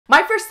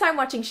My first time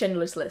watching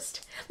Schindler's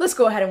List. Let's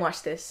go ahead and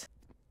watch this.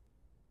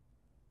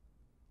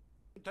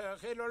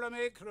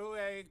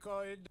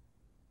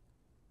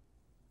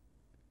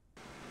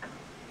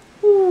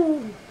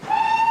 Ooh,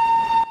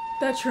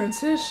 that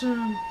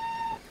transition.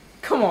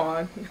 Come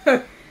on.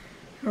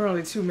 We're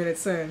only 2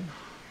 minutes in.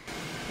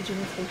 The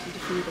German forces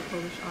defeated the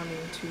Polish army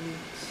in 2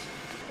 weeks.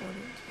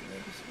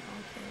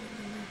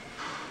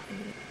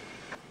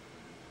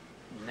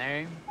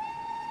 Name?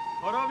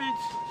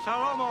 Horowitz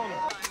Salomon.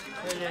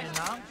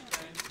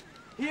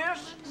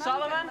 Here's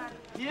Solomon.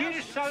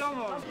 Here's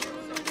Salomon.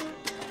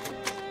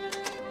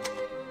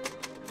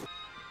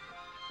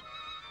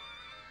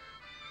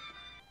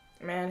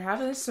 Man,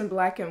 having this in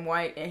black and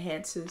white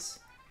enhances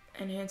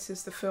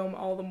the film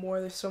all the more.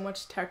 There's so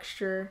much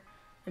texture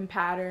and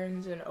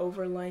patterns and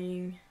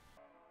overlaying.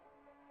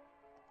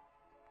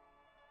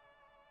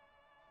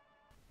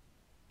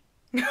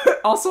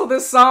 Also,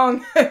 this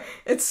song,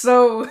 it's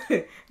so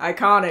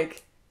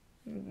iconic.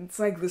 It's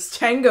like this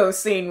tango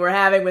scene we're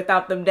having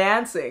without them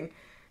dancing.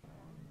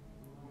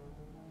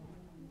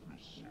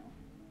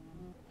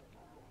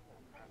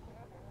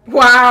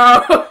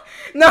 Wow!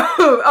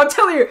 No, I'll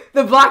tell you,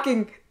 the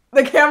blocking,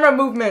 the camera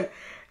movement.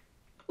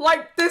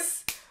 Like,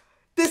 this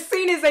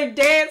scene is a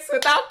dance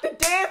without the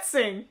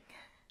dancing.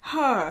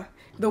 Huh.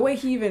 The way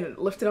he even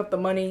lifted up the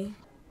money.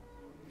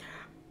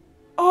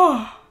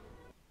 Oh.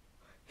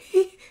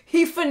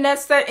 He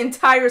finessed that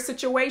entire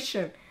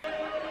situation.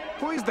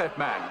 Who is that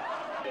man?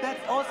 That's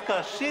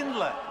Oskar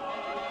Schindler.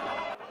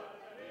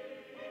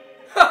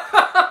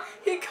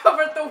 He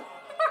covered the...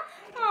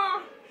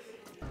 Oh.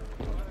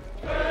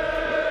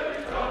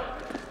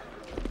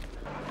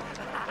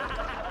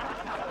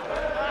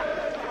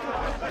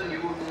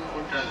 Juden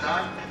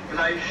untersagt,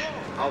 Fleisch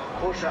auf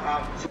koscher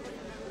Art zu.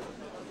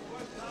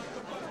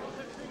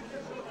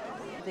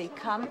 They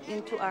come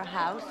into our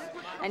house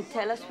and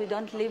tell us we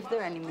don't live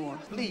there anymore.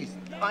 Please,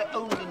 I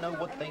only know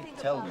what they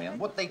tell me, and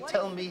what they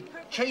tell me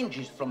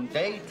changes from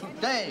day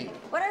to day.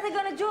 What are they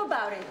going to do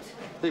about it?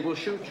 They will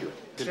shoot you.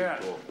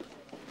 Stern.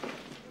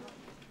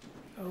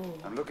 Oh.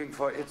 I'm looking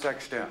for Itzhak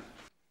Stern.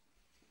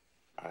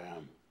 I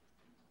am.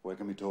 Where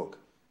can we talk?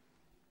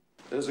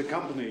 There's a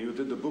company you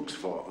did the books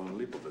for on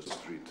Lipovitz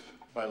Street.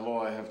 By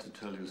law, I have to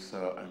tell you,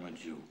 sir, I'm a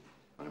Jew.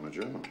 I'm a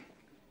German,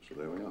 so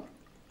there we are.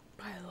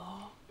 By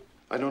law.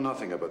 I know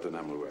nothing about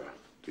enamelware.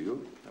 Do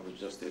you? I was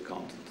just the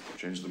accountant.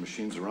 Change the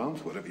machines around.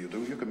 Whatever you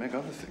do, you can make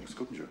other things,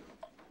 couldn't you?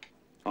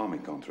 Army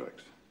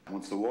contract.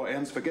 Once the war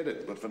ends, forget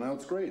it. But for now,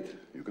 it's great.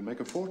 You can make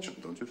a fortune,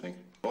 don't you think?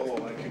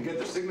 Oh, I can get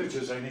the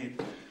signatures I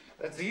need.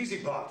 That's the easy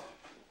part.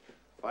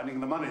 Finding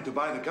the money to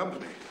buy the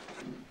company.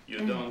 You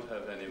don't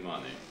have any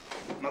money.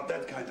 Not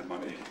that kind of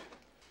money.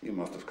 You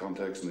must have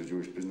contacts in the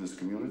Jewish business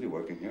community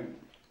working here.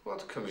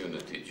 What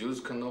community? Jews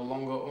can no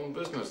longer own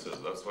businesses.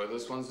 That's why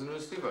this one's in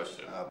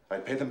receivership. I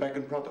pay them back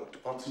in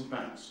product, pots and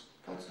pans.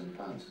 Pots and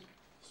pans.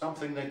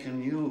 Something they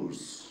can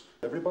use.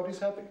 Everybody's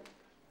happy.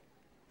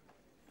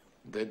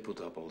 They'd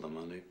put up all the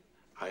money.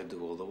 I'd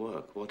do all the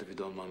work. What if you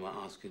don't mind my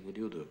asking what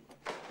you do?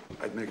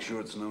 I'd make sure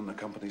it's known the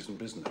company's in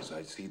business.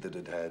 I'd see that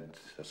it had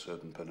a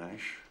certain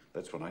panache.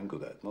 That's what I'm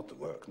good at. Not the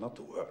work, not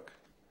the work.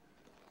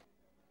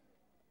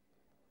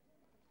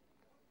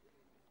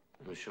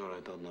 I'm sure I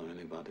don't know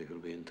anybody who'll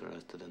be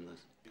interested in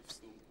this.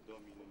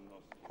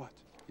 What?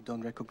 You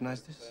don't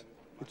recognize this?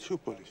 It's shoe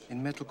polish.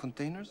 In metal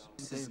containers?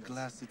 This is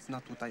glass. It's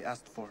not what I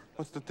asked for.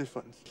 What's the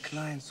difference?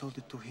 Client sold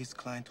it to his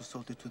client who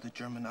sold it to the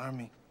German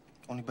army.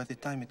 Only by the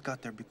time it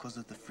got there, because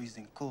of the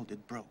freezing cold,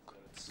 it broke.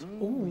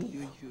 Ooh.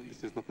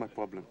 This is not my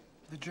problem.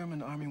 The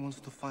German army wants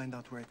to find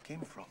out where it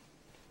came from.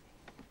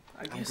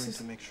 I I'm guess going it's,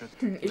 to make sure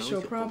it's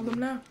your problem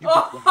now. You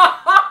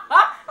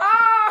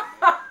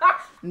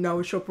No,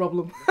 it's your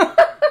problem.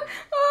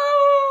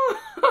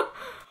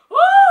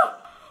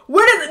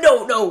 Where does it?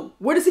 No.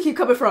 Where does it keep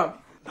coming from?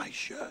 Nice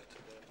shirt.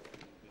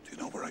 Do you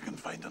know where I can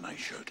find a nice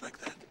shirt like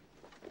that?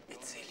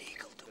 It's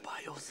illegal to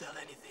buy or sell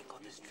anything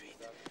on the street.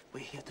 We're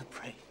here to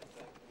pray.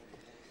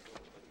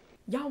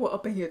 Y'all were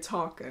up in here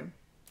talking.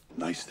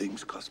 Nice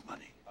things cost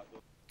money.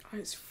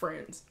 His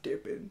friends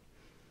dipping.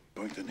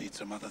 Going to need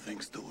some other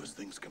things too as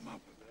things come up.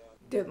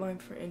 Deadline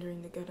for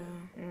entering the ghetto.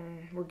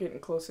 We're getting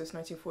close. It's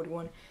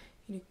 1941.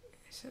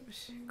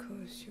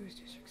 Close Jewish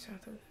district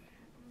south of.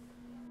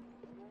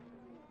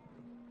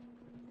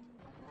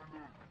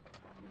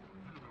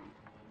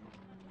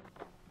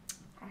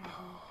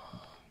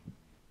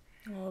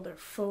 All their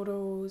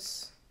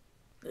photos,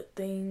 the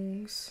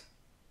things.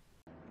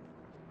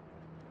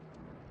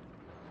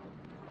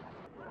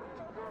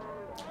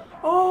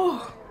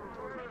 Oh!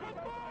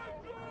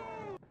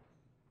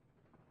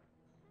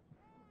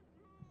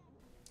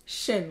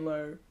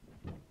 Schindler.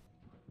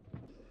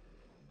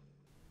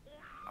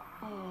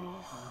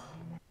 Oh.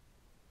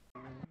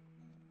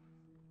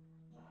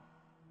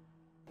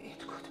 It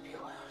could be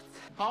worse.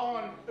 How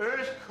on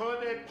earth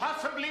could it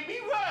possibly be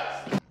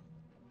worse?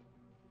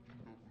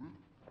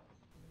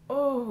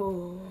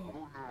 Oh.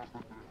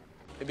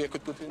 Maybe I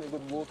could put in a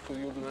good word for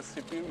your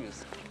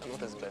superiors.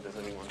 Not as bad as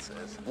everyone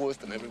says. Worse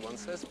than everyone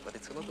says, but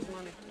it's a lot of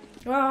money.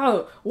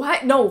 Oh,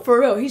 what? No, for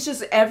real. He's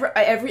just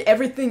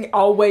everything,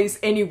 always,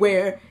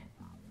 anywhere.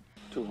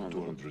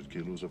 200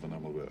 kilos of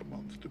enamelware a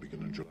month to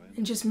begin in July.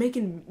 And just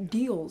making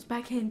deals,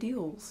 backhand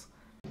deals.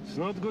 It's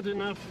not good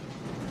enough.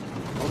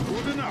 Not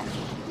good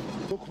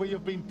enough. Look where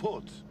you've been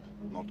put.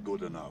 Not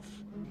good enough.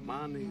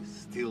 Money,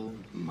 still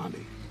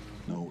money.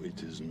 No,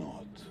 it is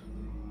not.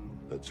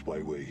 That's why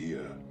we're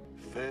here.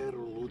 Fair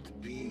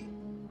would be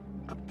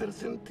a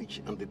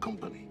percentage on the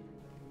company.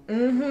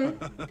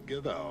 Mm-hmm.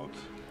 Get out.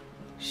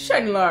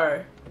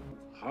 Schindler.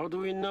 How do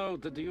we know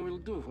that you will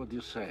do what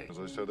you say? As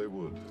I said I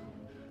would.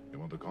 You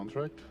want a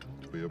contract?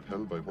 To be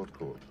upheld by what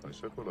court? I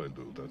said what I'll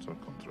do. That's our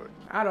contract.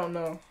 I don't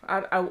know.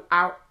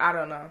 I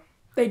don't know.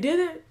 They did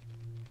it.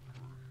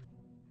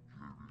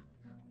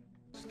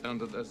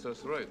 Standard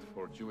SS rate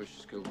for Jewish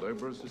skilled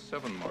laborers is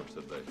 7 marks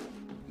a day.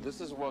 This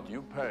is what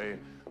you pay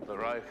the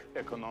Reich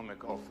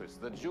Economic Office.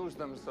 The Jews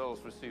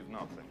themselves receive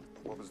nothing.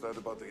 What was that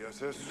about the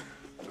SS?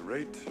 The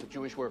rate? The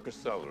Jewish worker's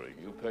salary.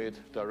 You pay it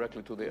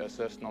directly to the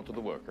SS, not to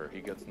the worker. He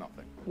gets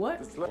nothing.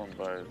 What? It's owned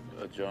by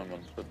a German,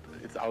 but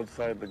it's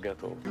outside the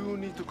ghetto. You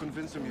need to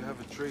convince him you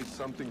have a trade,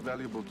 something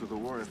valuable to the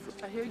war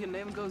effort. I hear your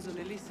name goes on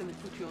the list and they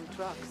put you on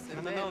trucks.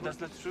 No, that's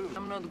not true.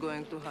 I'm not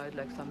going to hide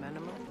like some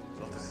animal.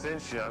 Not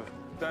essential.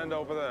 Stand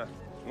over there.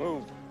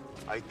 Move.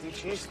 I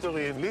teach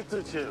history and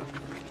literature.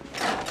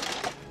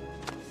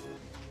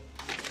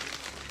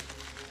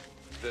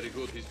 Very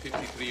good. He's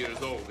 53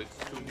 years old. It's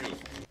too new.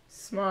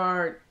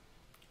 Smart.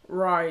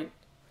 Right.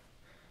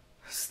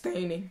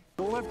 Staining.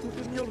 You left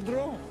it in your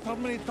drawer. How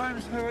many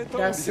times have I told you?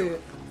 That's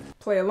it.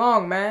 Play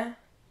along, man.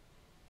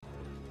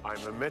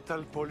 I'm a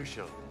metal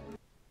polisher.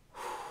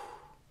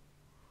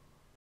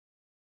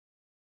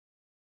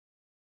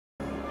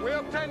 We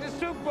obtained a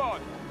soup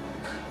board.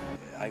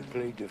 I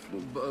play the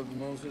flute.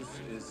 Moses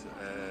is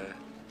a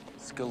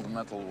skilled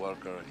metal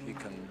worker. He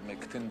can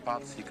make tin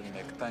pots, he can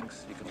make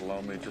tanks, he can allow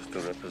me just to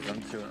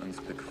represent you and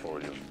speak for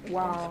you.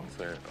 Wow. Don't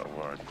say a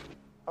word.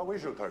 How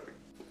is your typing?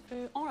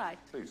 All right.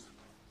 Please.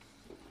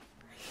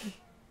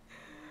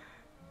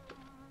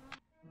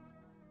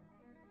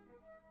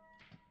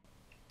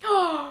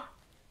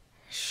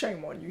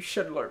 Shame on you,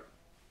 Schindler.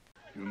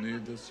 You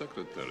need a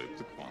secretary,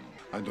 pick one.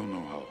 I don't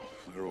know how.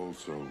 They're all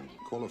so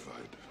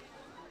qualified.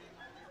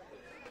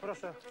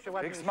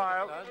 Big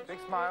smile. Big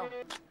smile.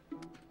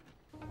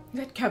 Is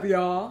that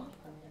caviar?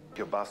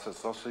 Kielbasa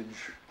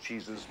sausage,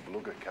 cheeses,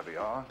 beluga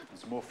caviar, and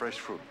some more fresh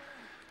fruit.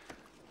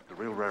 The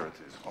real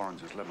rarities,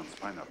 oranges, lemons,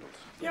 pineapples.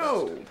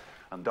 Yo.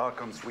 And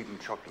dark unsweetened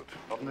chocolate,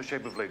 not in the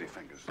shape of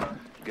ladyfingers.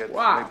 Get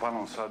Wow. les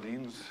ballons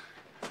sardines.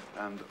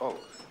 And oh,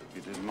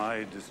 it is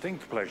my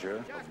distinct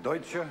pleasure of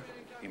Deutsche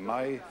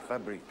Imai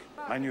Fabrik,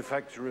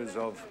 manufacturers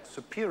of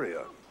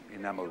superior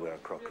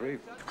enamelware crockery,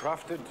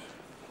 crafted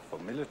for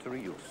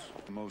military use.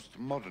 The most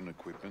modern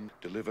equipment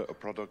deliver a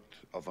product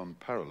of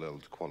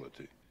unparalleled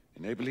quality,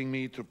 enabling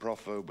me to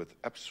proffer with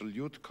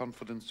absolute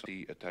confidence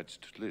the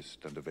attached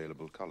list and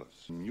available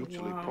colors.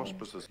 Mutually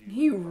prosperous.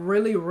 He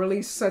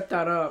really set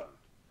that up.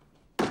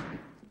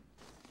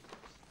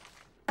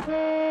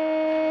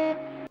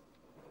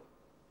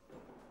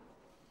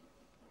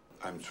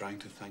 I'm trying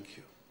to thank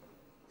you.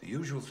 The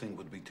usual thing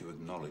would be to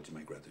acknowledge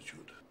my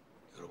gratitude.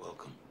 You're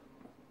welcome.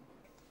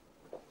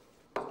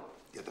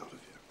 Get out of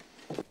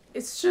here.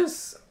 It's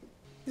just...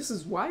 This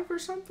is wife or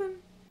something?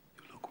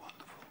 You look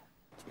wonderful.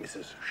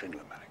 Mrs.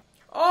 Schindler.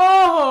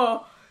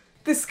 Oh!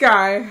 This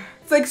guy.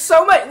 It's like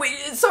so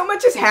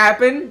much has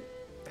happened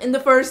in the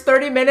first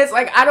 30 minutes.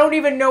 Like, I don't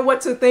even know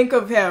what to think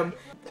of him.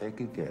 Take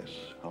a guess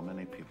how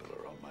many people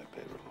are on my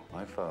payroll.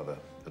 My father,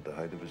 at the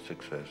height of his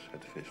success,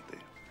 had 50.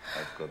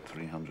 I've got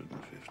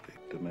 350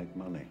 to make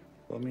money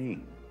for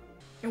me.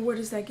 And where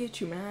does that get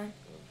you, man?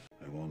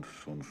 I won't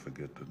soon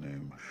forget the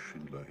name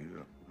Schindler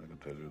here. I can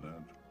tell you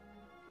that.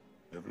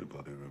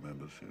 Everybody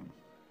remembers him.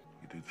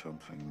 He did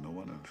something no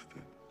one else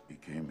did. He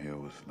came here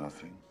with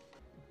nothing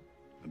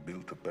and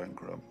built a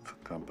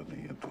bankrupt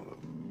company into a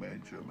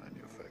major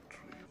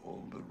manufactory.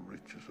 All the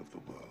riches of the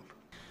world.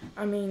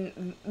 I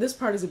mean, this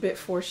part is a bit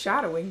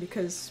foreshadowing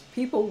because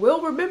people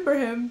will remember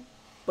him,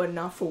 but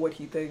not for what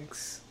he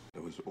thinks.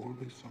 There was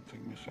always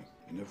something missing.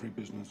 In every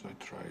business I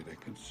tried, I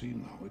can see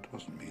now it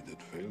wasn't me that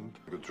failed.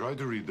 I could try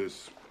to read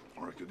this,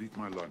 or I could eat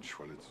my lunch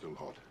while it's still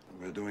hot.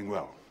 We're doing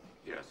well.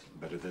 Yes.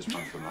 Better this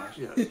month than last.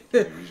 Yes.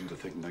 Any reason to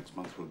think next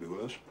month will be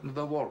worse?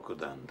 The war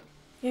could end.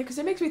 Yeah, because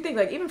it makes me think,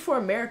 like, even for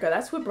America,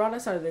 that's what brought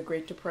us out of the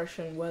Great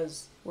Depression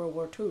was World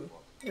War II.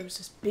 There was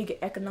this big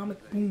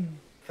economic boom.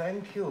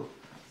 Thank you,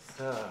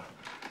 sir,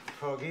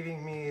 for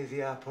giving me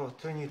the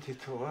opportunity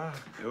to work.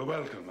 You're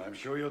welcome. I'm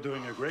sure you're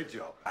doing a great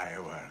job. I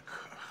work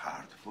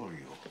hard for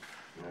you.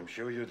 I'm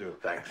sure you do.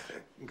 Thanks.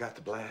 God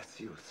bless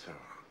you, sir.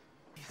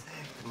 He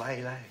saved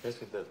my life.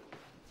 Yes, it did.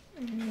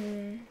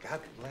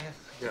 God bless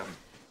you.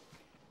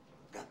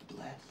 God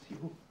bless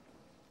you.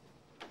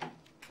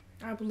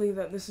 I believe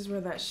that this is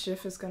where that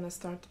shift is going to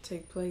start to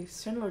take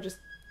place. Schindler just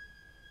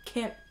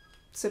can't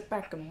sit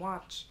back and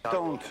watch.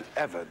 Don't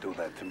ever do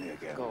that to me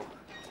again. Go.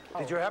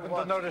 Did you happen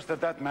to notice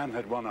that that man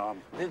had one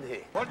arm? Did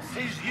he? What's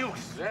his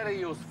use? Very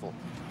useful.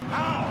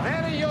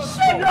 Very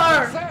useful.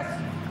 Schindler!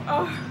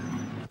 Oh.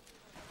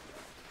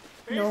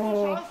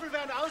 No. Schaufeln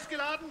werden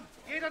ausgeladen.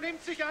 Jeder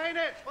nimmt sich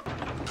eine.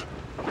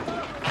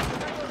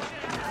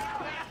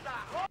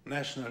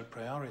 National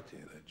priority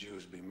that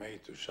Jews be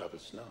made to shovel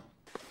snow.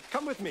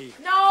 Come with me.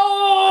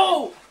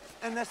 No!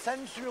 An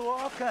essential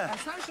worker.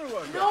 Essential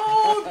worker?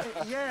 No!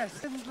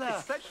 Yes, Schindler.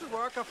 Essential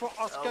worker for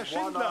Oscar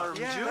Schindler.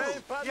 Yes.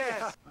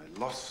 I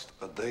lost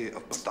a day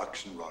of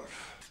production,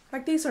 Ralph.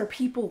 Like, these are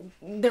people,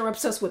 they're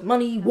obsessed with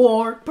money,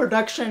 war,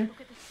 production.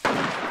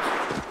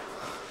 I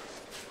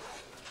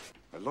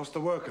lost a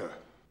worker.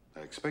 I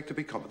expect to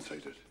be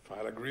compensated.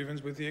 File a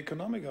grievance with the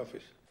economic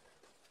office.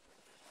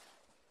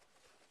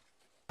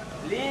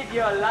 Leave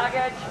your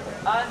luggage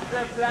on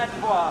the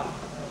platform.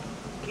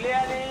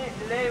 Clearly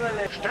label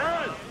it.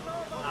 Stern!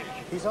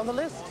 He's on the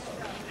list.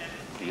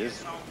 He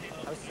is.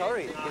 I'm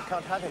sorry, you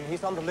can't have him.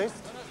 He's on the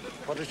list.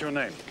 What is your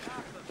name?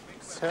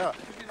 Sir,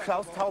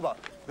 Klaus Tauber.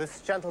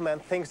 This gentleman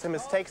thinks a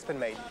mistake's been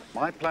made.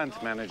 My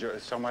plant manager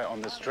is somewhere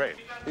on this train.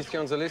 Is he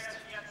on the list?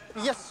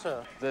 Yes,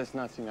 sir. There's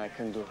nothing I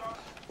can do.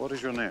 What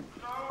is your name?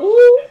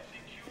 Ooh!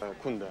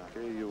 Kunda.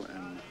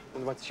 K-U-N.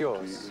 And what's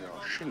yours?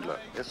 Schindler.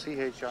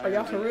 S-C-H-I-N-D-L-E-R. Are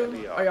y'all for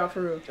real? Are y'all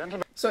for real?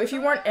 So if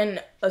you weren't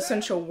an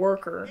essential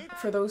worker,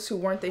 for those who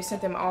weren't, they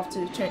sent them off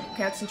to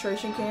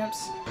concentration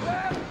camps.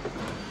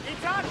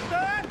 It's on,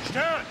 Stern!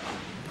 Stern!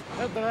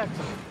 Herr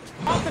Director.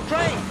 Off the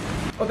train!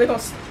 Oh,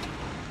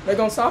 they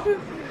gonna stop it?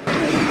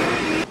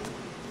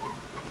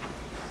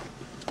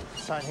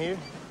 Sign here,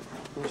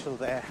 initial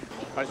there.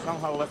 I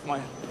somehow left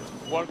my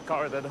work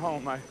card at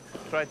home. I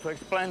tried to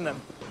explain them.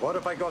 What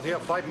if I got here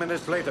 5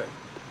 minutes later?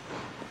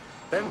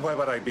 Then where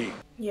would I be?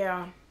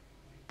 Yeah.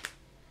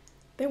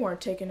 They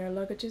weren't taking their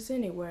luggages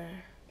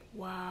anywhere.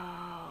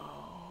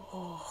 Wow.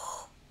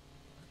 Oh.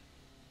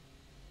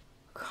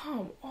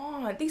 Come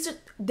on. These are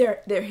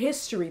their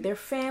history, their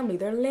family,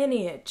 their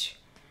lineage.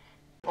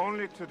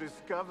 Only to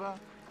discover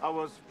I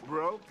was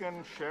broke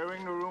and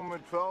sharing a room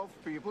with 12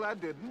 people I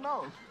didn't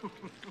know.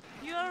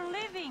 You're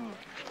living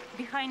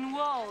behind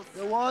walls.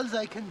 The walls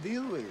I can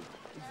deal with.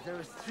 It's the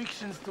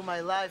restrictions to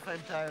my life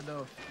I'm tired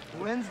of.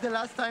 When's the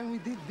last time we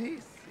did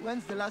this?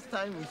 When's the last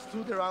time we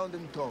stood around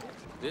and talked?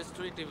 This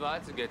street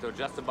divides the ghetto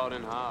just about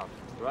in half.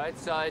 Right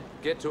side,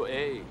 ghetto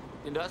A.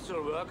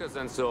 Industrial workers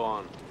and so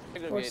on.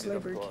 Forced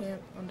labor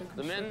camp under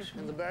The men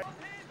in the back.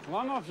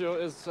 One of you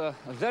is a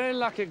very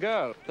lucky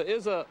girl. There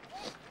is an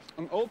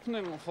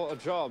opening for a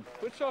job.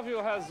 Which of you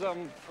has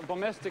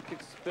domestic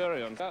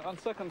experience? On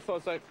second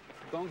thoughts, I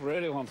don't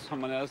really want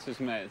someone else's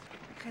maid.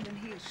 Helen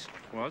Hirsch.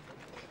 What?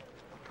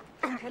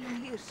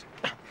 Helen Hirsch.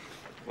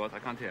 What? I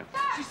can't hear.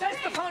 She says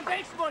the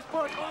foundation was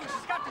brought wrong.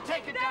 She's got to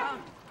take it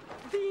down.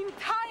 The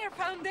entire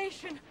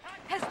foundation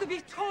has to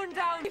be torn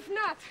down. If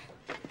not,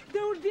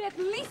 there will be at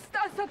least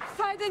a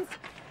subsidence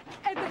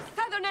at the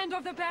southern end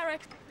of the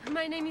barracks.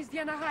 My name is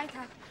Diana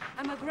Reiter.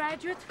 I'm a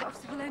graduate of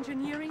civil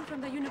engineering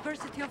from the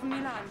University of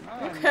Milan.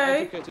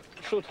 Okay.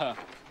 Shoot her.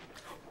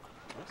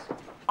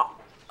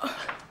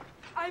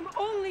 I'm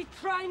only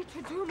trying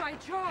to do my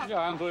job. Yeah,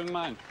 I'm doing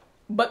mine.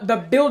 But the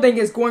building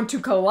is going to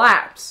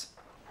collapse.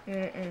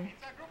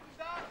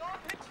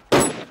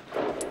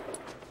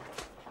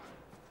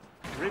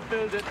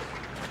 Rebuild it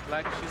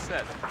like she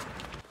said.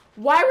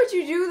 Why would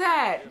you do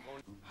that?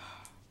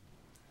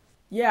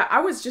 Yeah,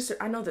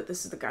 I know that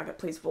this is the guy that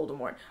plays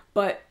Voldemort,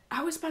 but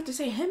I was about to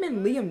say him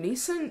and Liam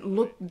Neeson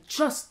look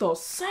just the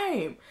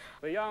same.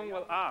 The young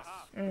will ask,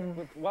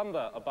 would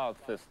wonder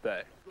about this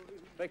day.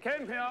 They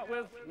came here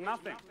with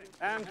nothing,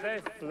 and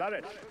they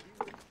flourished.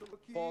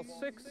 For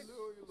 6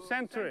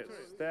 centuries,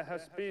 there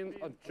has been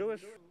a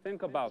Jewish...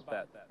 Think about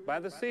that. By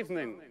this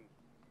evening,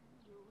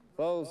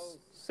 those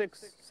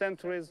 6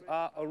 centuries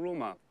are a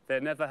rumor. They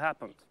never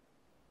happened.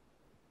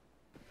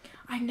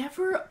 I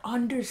never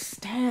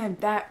understand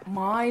that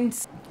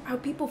mindset. How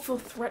people feel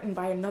threatened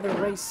by another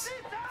race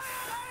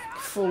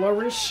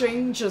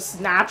flourishing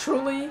just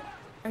naturally.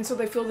 And so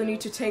they feel the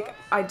need to take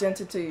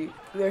identity,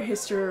 their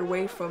history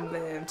away from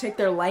them, take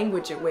their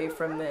language away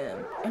from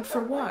them. And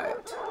for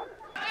what?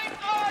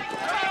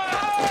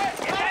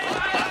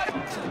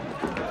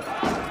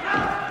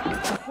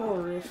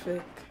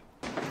 Horrific.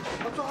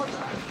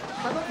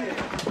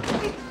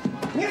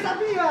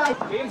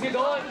 Gehen Sie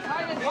durch!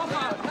 Keine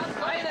Koffer!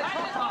 Keine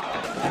Koffer!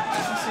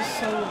 This is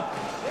so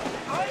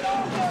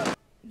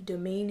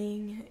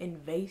demeaning,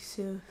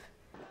 invasive.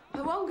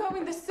 I won't go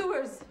in the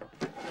sewers.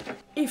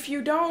 If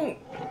you don't...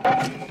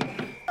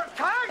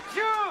 Can't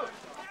you?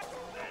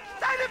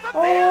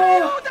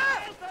 Oh!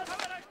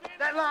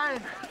 That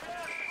line!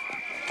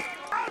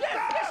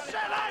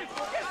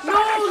 No,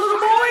 little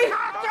boy!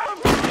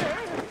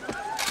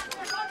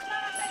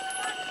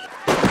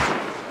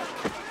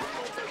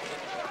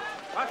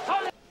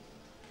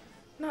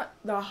 Not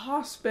the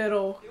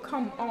hospital,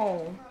 come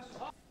on.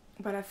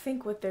 But I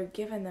think what they're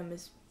giving them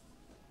is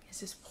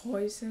this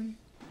poison?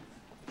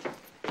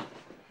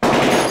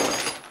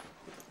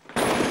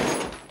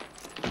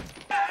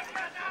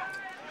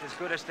 As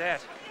good as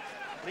that.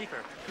 Leave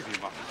her. Give me a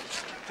moment.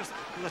 Just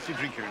let you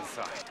drink here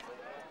inside.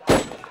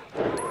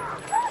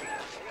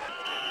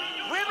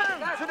 Women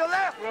to the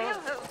left!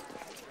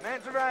 Man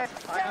to the right.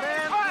 Man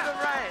to the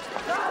right.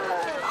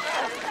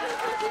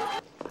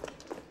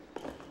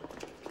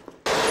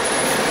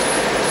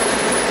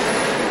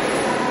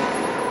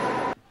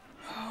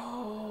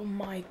 Oh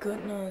my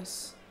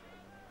goodness.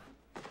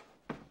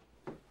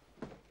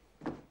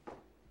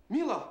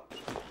 Mila!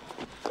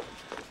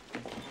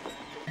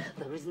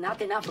 There is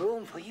not enough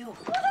room for you.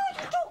 What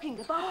are you talking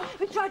about?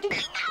 We tried to...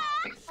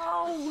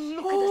 Oh,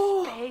 look at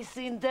the space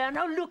in there.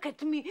 Now look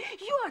at me.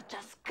 You are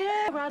just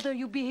scared. I'd rather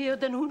you be here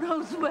than who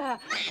knows where.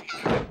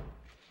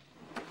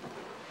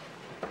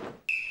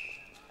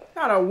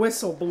 Not a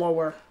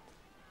whistleblower.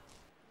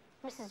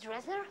 Mrs.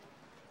 Dresner?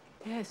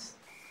 Yes.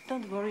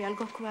 Don't worry, I'll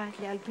go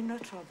quietly. I'll be no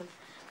trouble.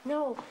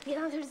 No, get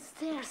under the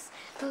stairs.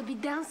 They'll be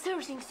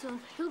downstairs soon.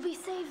 You'll be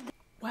safe.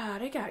 Wow,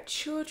 they got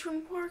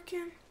children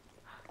working.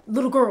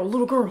 Little girl,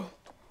 little girl.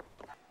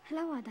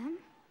 Hello, Adam.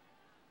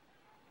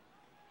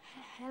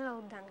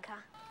 Hello, Danka.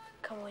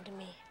 Come with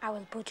me. I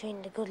will put you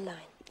in the good line.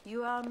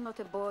 You are not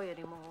a boy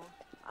anymore.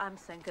 I'm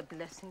saying a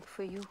blessing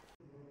for you.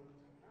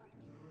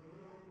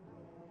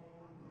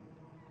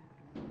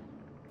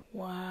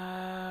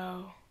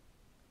 Wow.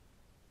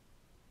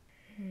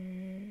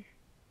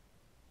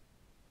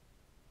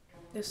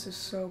 This is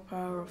so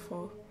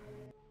powerful.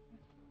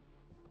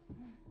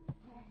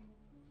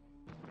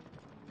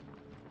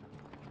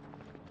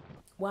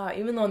 Wow,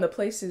 even though the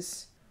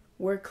places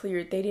were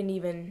cleared, they didn't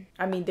even,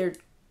 I mean, they're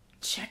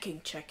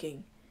checking.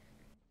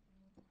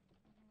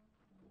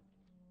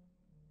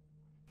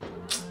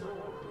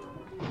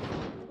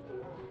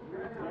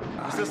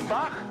 Is this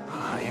Bach?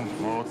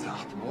 I'm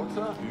Mozart.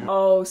 Mozart?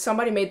 Oh,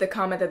 somebody made the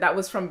comment that that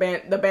was from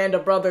the Band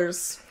of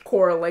Brothers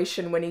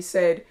correlation when he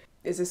said,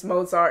 is this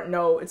Mozart?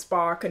 No, it's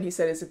Bach. And he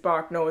said, is it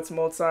Bach? No, it's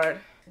Mozart.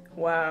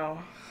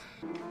 Wow.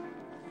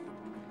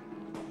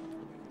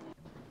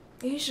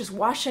 He's just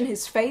washing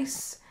his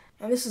face.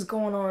 And this is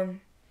going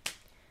on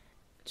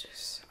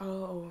just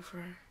all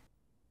over.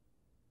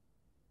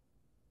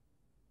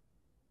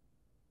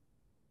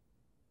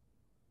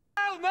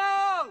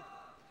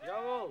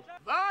 Jawohl!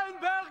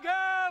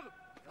 Weinberger!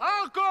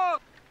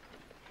 Arco!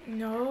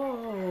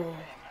 No.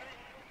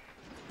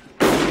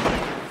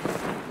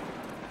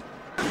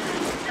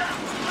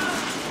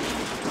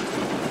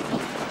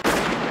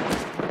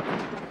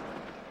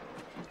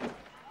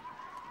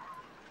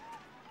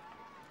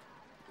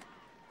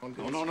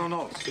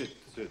 No. Sit.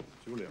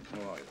 Julian,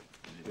 how are you?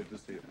 Good to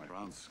see you, my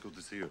Franz. Good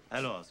to see you.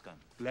 Hello, Oscar.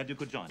 Glad you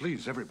could join.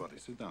 Please, everybody,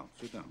 sit down.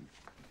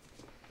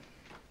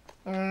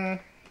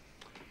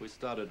 We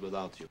started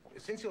without you.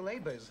 Since your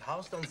labor is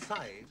housed on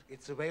site,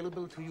 it's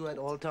available to you at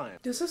all times.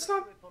 Does this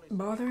not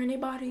bother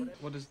anybody?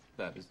 What is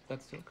that? Is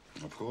that silk?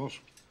 Of course.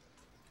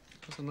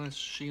 There's a nice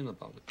sheen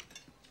about it.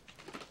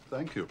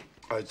 Thank you.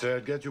 I'd say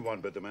I'd get you one,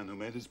 but the man who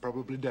made it's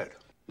probably dead.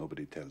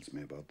 Nobody tells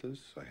me about this.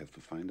 I have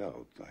to find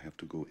out. I have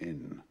to go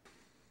in.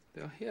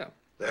 They're here.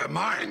 They're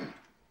mine!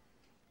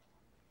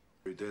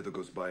 Every day that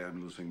goes by,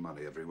 I'm losing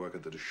money. Every worker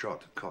that is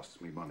shot costs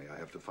me money. I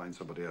have to find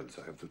somebody else.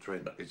 I have to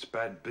train. It's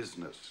bad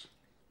business.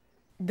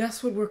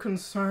 That's what we're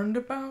concerned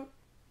about?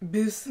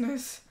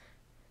 Business?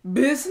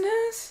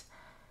 Business?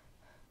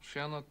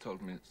 Shanna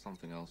told me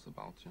something else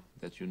about you.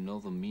 That you know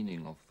the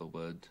meaning of the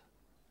word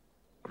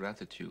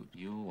gratitude.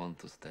 You want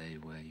to stay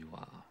where you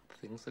are.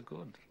 Things are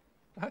good.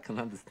 I can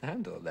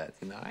understand all that,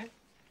 you know.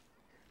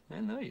 I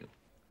know you.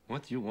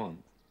 What you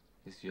want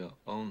is your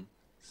own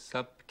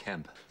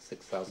sub-camp.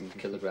 6,000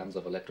 kilograms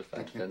of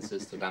electrified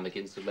fences, ceramic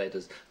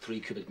insulators, 3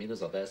 cubic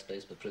meters of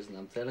airspace per prison.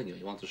 I'm telling you,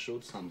 you want to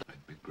shoot somebody.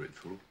 I'd be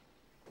grateful.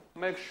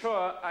 Make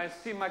sure I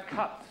see my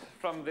cut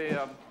from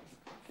the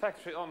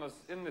factory owners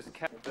in this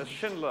camp, the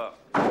Schindler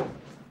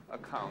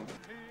account.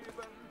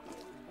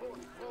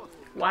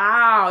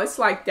 Wow, it's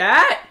like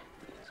that?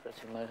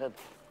 Scratching my head.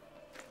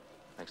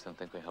 Makes them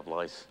think we have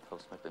lice.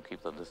 Helps make them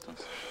keep their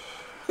distance.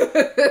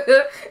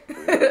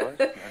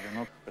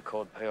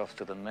 Record payoffs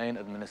to the main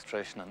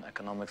administration and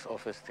economics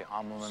office, the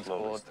armaments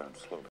board.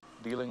 Slowly.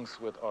 Dealings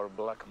with our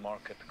black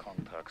market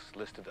contacts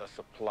listed as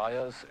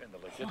suppliers in the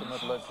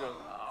legitimate ledger.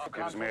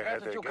 Gives me a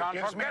headache. It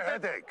gives me a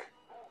headache.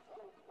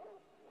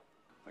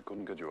 I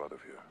couldn't get you out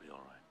of here. Be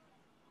all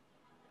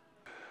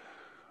right.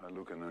 I'll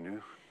look in on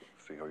you,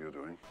 see how you're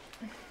doing.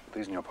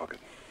 These in your pocket.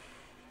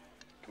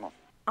 Come on.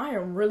 I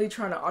am really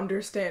trying to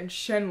understand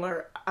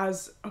Schindler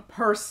as a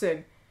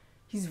person.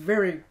 He's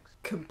very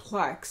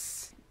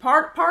complex.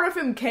 Part of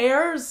him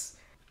cares,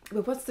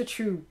 but what's the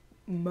true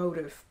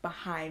motive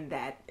behind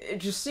that? It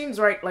just seems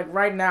like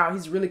right now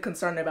he's really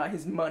concerned about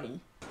his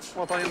money.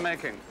 What are you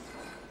making?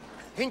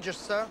 Hinges,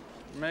 sir.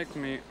 Make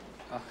me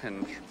a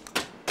hinge.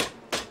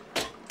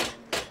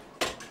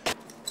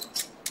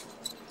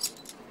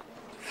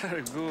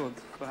 Very good.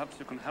 Perhaps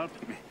you can help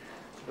me.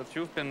 But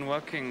you've been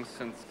working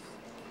since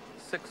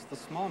 6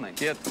 this morning.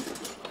 Yet,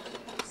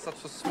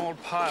 such a small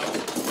pile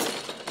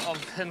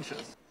of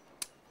hinges.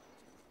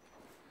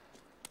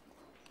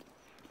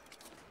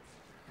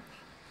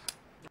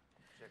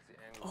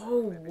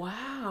 Oh,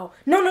 wow.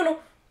 No.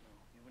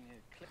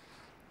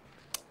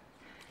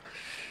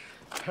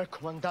 Herr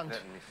Commandant,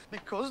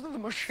 because the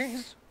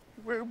machines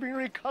were being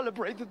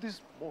recalibrated this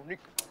morning.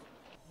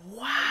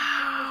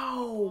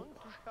 Wow!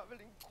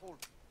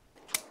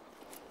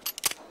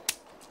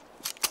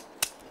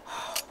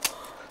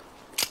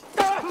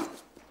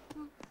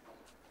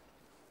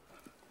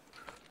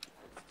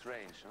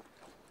 Strange, huh?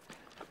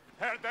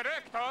 Herr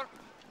Director!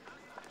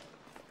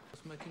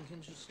 It's making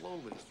hinges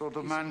slowly. So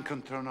the man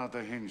can turn out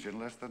the hinge in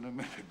less than a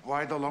minute.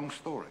 Why the long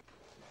story?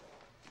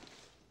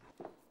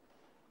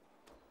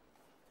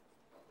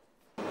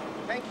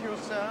 Thank you,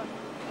 sir.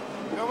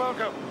 You're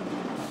welcome.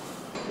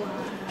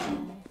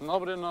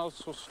 Nobody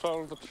knows who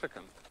stole the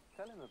chicken.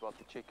 Tell him about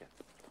the chicken.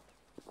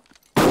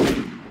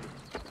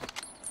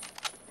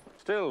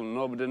 Still,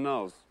 nobody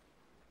knows.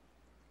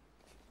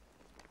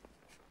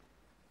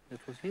 It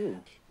was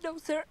you. No,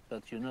 sir.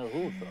 But you know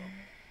who, though.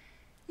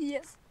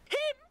 Yes.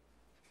 Him!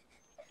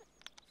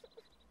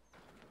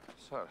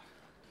 Sir,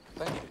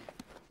 thank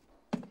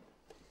you.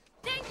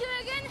 Thank you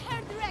again,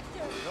 Herr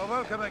Director. You're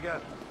welcome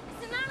again.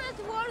 It's an honor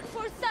to work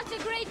for such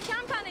a great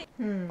company.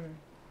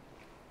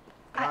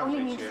 I only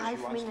need She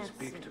 5 wants minutes. to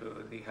speak to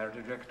the Herr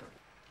Director.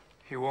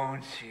 He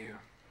wants you.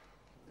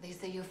 They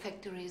say your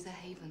factory is a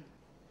haven.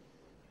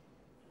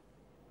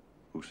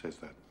 Who says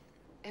that?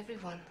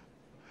 Everyone.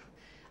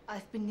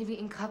 I've been living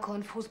in Krakow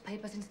and forced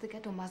paper since the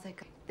ghetto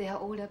massacre. They are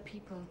older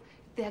people.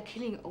 They are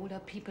killing older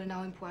people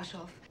now in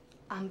Brasov.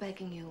 I'm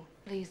begging you,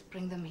 please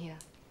bring them here.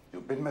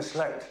 You've been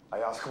misled. I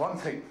ask one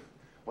thing.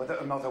 Whether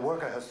or not a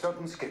worker has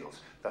certain skills.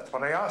 That's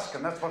what I ask,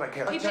 and that's what I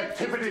care. Such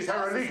activities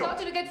are illegal.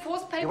 Started to get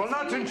forced papers. You will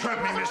not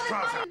entrap me, Miss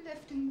Strasser.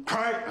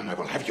 Cry, and I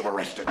will have you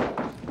arrested.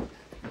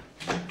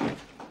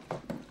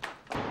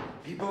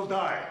 People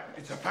die.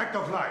 It's a fact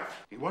of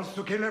life. He wants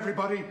to kill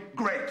everybody.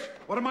 Great.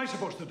 What am I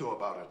supposed to do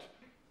about it?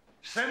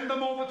 Send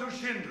them over to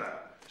Schindler.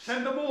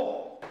 Send them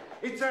all.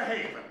 It's a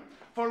haven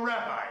for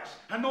rabbis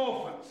and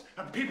orphans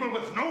and people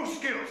with no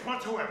skills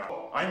whatsoever.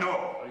 I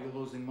know. Are you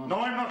losing money?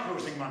 No, I'm not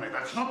losing money.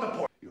 That's not the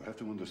point. You have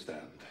to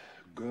understand,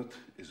 Gert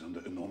is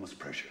under enormous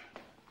pressure.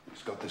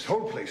 He's got this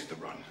whole place to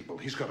run.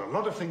 He's got a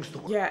lot of things to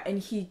work. Yeah, and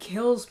he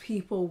kills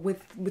people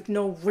with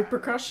no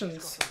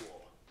repercussions.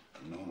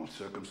 In normal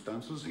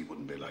circumstances, he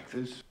wouldn't be like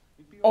this.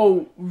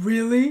 Oh,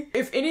 really?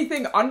 If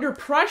anything, under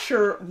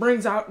pressure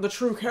brings out the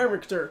true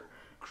character.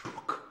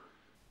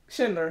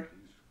 Schindler,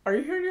 are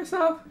you hearing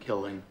yourself?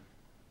 Killing.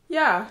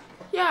 Yeah,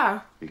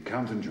 yeah. He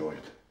can't enjoy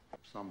it.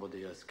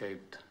 Somebody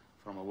escaped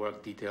from a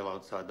work detail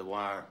outside the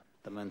wire.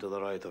 The man to the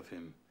right of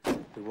him.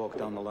 He walked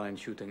down the line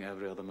shooting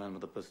every other man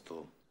with a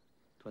pistol.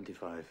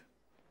 25.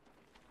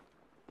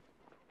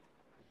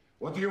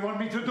 What do you want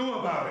me to do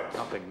about it?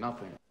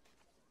 Nothing.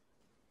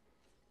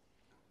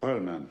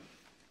 Perlman.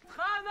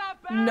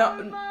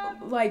 No,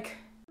 like...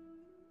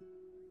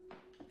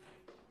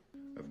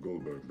 Have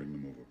Goldberg bring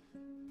them over.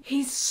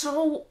 He's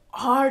so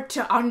hard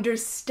to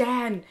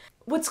understand.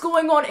 What's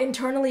going on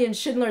internally in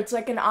Schindler, it's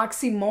like an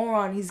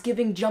oxymoron. He's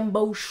giving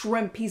jumbo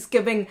shrimp. He's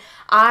giving,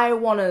 I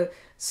want to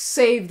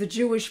save the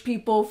Jewish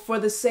people for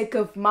the sake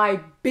of my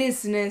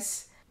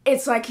business.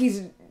 It's like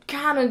he's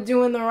kind of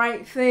doing the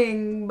right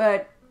thing,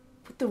 but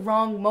with the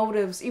wrong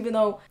motives, even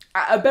though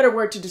a better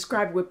word to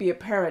describe it would be a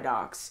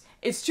paradox.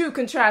 It's two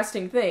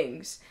contrasting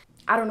things.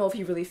 I don't know if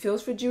he really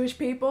feels for Jewish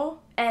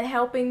people and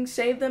helping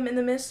save them in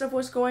the midst of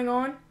what's going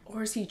on,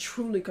 or is he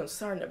truly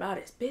concerned about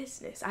his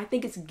business? I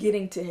think it's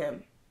getting to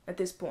him at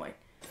this point.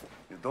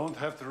 You don't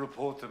have to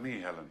report to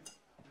me, Helen.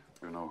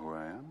 You know who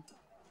I am?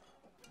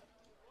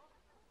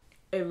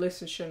 Hey,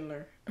 listen,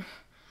 Schindler.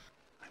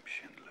 I'm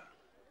Schindler.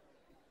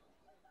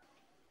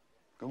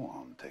 Go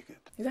on, take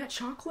it. Is that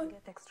chocolate?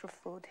 Get extra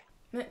food.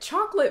 Man,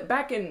 chocolate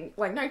back in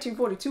like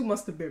 1942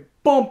 must have been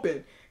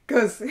bumping.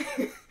 Because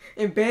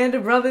in Band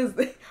of Brothers,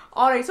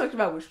 all they talked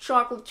about was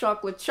chocolate,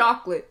 chocolate,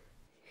 chocolate.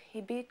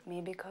 He beat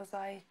me because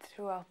I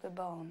threw out the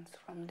bones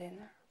from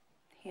dinner.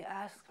 He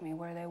asked me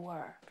where they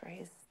were for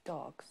his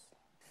dogs.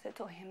 I said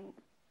to him,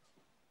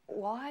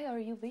 "Why are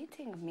you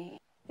beating me?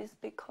 It's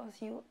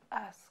because you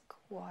ask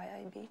why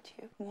I beat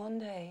you. One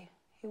day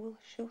he will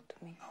shoot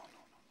me." No.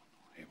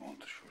 He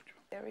won't shoot you.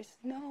 There is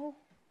no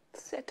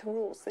set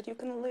rules that you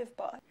can live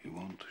by. He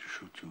won't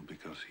shoot you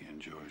because he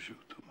enjoys you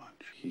too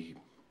much. He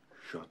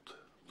shot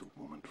the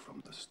woman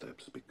from the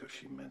steps because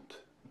she meant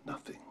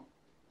nothing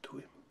to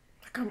him.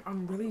 Like,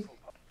 I'm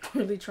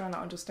really trying to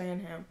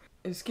understand him.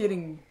 It's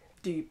getting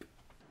deep.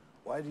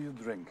 Why do you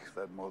drink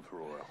that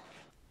motor oil?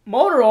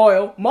 Motor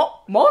oil?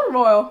 Motor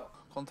oil?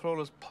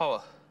 Controller's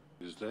power.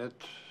 Is that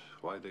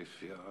why they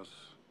fear us?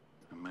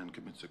 A man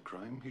commits a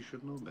crime, he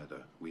should know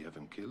better. We have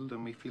him killed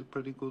and we feel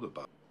pretty good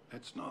about it.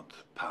 That's not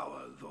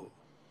power, though.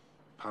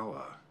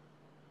 Power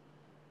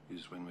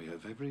is when we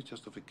have every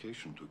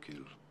justification to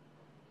kill.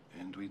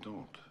 And we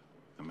don't.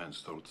 A man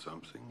stole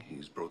something,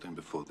 he's brought him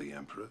before the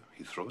emperor,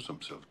 he throws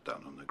himself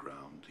down on the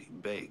ground, he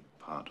begs,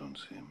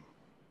 pardons him.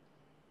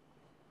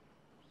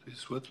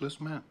 This worthless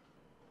man.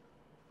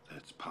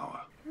 That's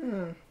power.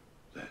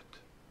 That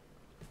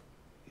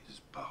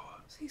is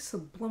power. Is he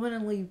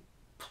subliminally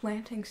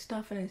planting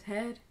stuff in his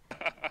head?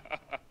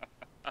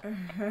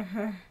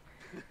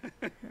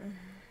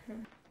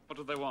 What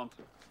do they want?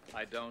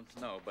 I don't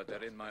know, but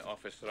they're in my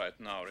office right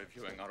now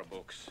reviewing our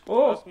books.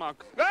 Oh! Yes,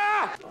 Mark.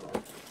 Ah!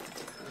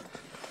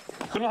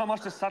 You know how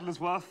much this saddle is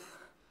worth?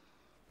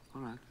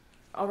 All right.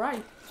 All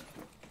right.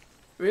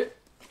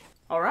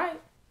 All right.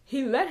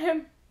 He let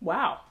him.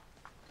 Wow.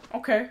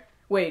 Okay.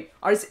 Wait.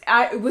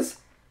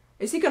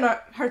 Is he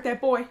gonna hurt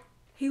that boy?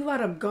 He let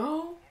him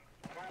go?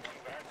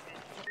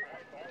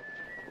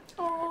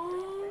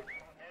 Aww.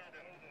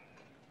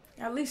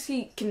 At least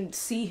he can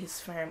see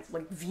his family,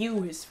 like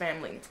view his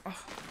family.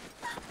 Oh.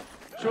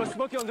 She was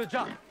smoking on the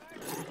job.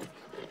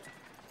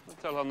 I'll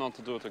tell her not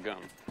to do it again.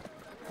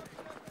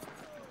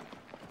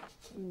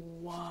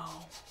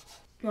 Wow.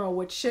 No,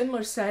 what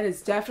Schindler said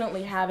is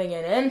definitely having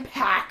an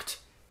impact.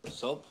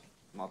 Soap,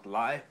 not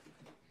lie.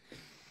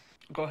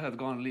 Go ahead,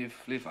 go on, leave.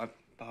 I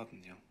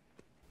pardon you.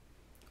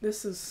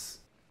 This is...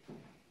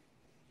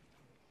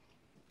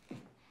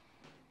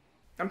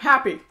 I'm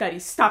happy that he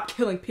stopped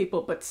killing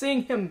people, but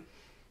seeing him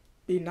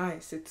be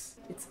nice, it's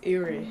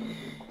eerie.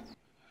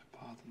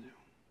 Pardon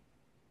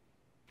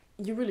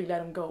you. You really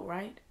let him go,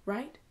 right?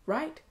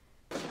 Right?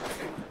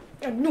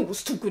 I knew it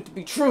was too good to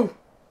be true.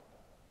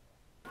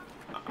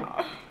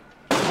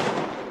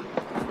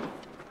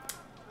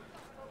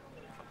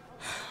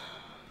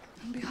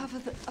 On behalf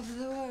of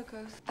the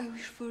workers, I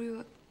wish for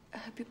you a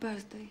happy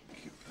birthday.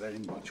 Thank you very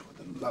much. What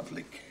a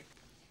lovely cake.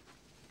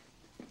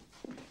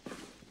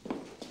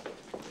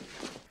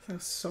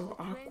 That's so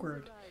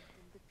awkward.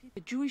 A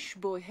Jewish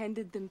boy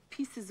handed them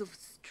pieces of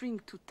string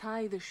to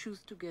tie their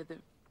shoes together.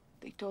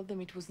 They told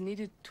them it was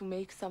needed to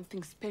make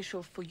something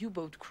special for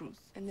U-boat crews,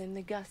 and then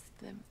they gassed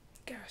them.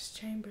 Gas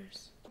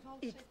chambers.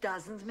 It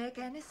doesn't make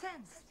any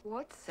sense.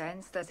 What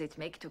sense does it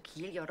make to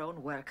kill your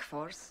own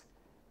workforce?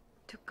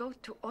 To go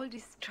to all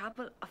this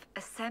trouble of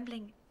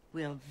assembling?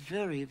 We are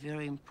very,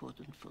 very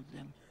important for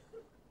them.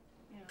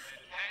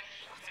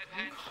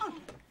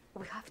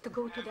 We have to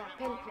go to their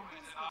pen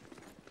plants.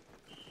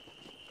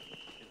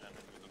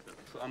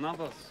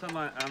 Another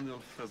semi-annual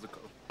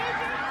physical.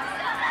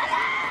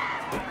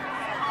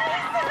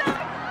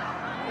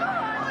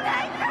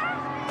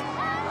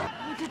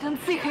 You didn't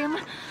see him.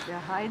 They're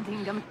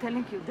hiding. I'm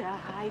telling you, they're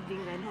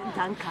hiding. And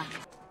Danka.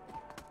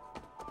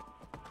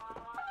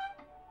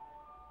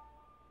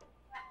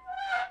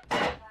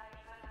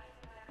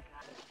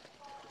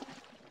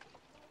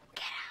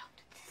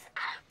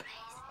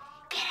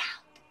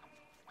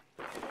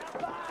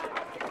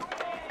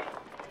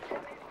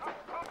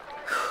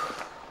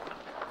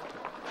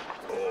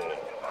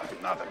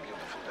 Another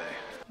beautiful day.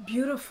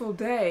 Beautiful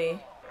day.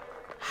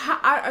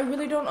 I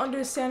really don't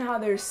understand how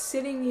they're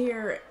sitting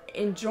here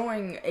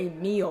enjoying a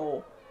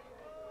meal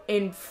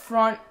in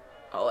front,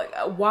 like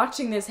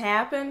watching this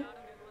happen.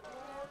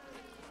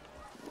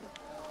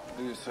 What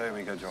do you say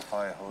we get your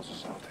fire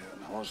hoses out here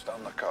and hose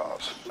down the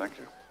cars? Thank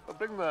you. But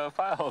bring the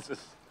fire hoses.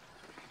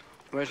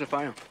 Where's the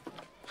fire?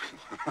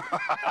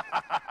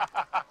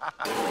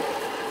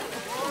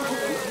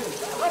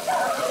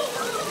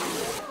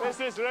 This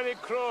is really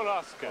cruel,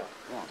 Oscar.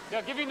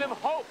 You're giving them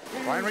hope.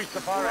 Try and reach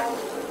the far end.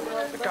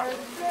 The car.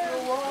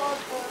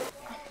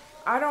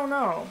 I don't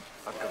know.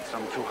 I've got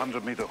some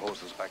 200-meter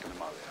hoses back in the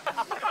mouth.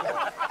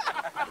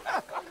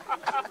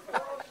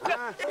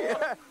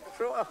 Yeah,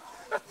 sure.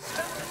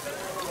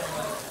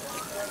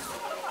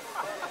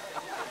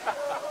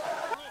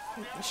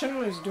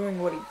 Schindler's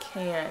doing what he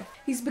can.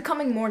 He's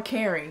becoming more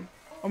caring,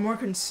 or more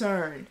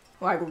concerned.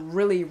 Like,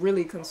 really,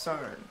 really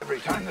concerned.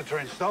 Every time the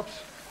train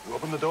stops, you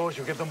open the doors,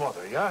 you give them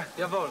water, yeah?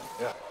 Jawohl.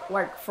 Yeah.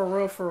 Like, for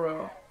real, for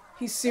real.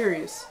 He's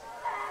serious.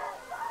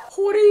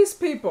 Who are these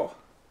people?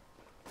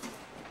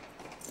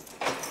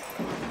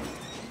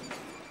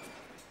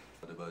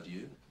 What about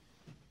you?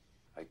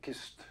 I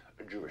kissed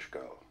a Jewish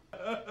girl.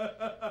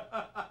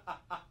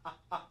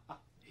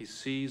 He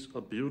sees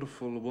a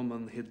beautiful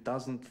woman, he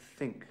doesn't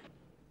think.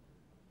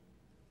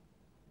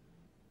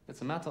 It's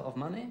a matter of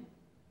money?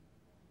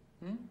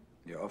 Hmm?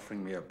 You're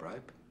offering me a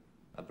bribe?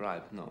 A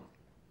bribe? No.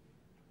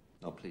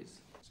 No, please.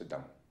 Sit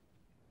down.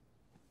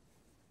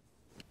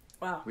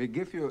 Wow. We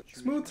give you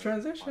smooth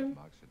transition.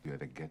 You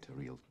ever get a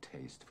real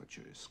taste for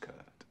Jewish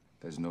skirt?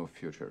 There's no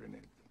future in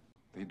it.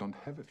 They don't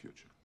have a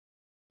future.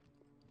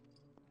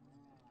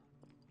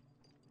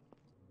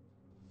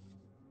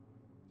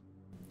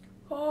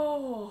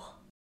 Oh.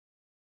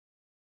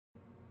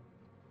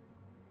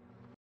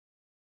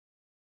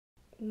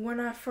 When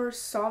I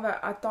first saw that,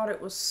 I thought it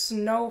was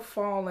snow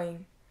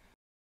falling.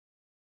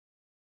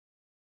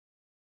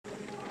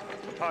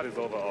 The party's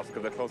over, Oscar.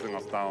 They're closing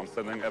us down,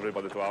 sending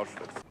everybody to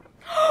Auschwitz.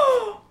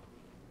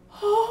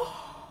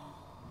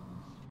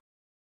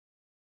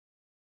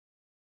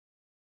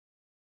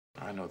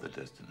 I know the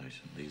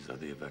destination. These are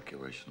the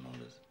evacuation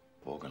orders.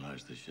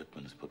 Organize the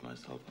shipments, put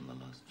myself on the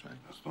last train.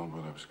 That's not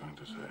what I was going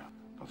to say.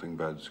 Nothing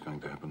bad's going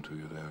to happen to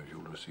you there.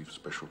 You'll receive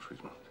special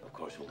treatment. Of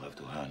course, you'll have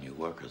to hire new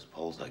workers.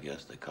 Poles, I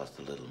guess, they cost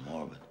a little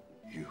more, but...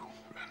 You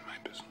ran my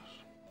business.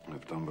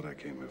 I've done what I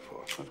came here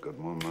for. I've got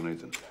more money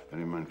than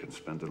any man can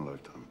spend in a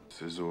lifetime.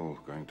 This is all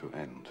going to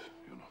end,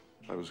 you know.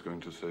 I was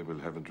going to say we'll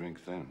have a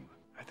drink then.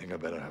 I think I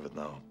better have it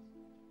now.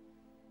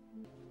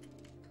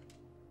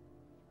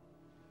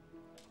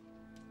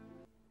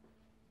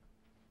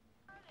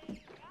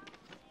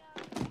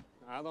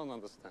 I don't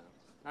understand.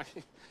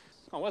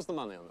 Oh, where's the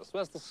money on this?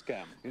 Where's the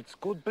scam? It's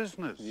good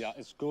business. Yeah,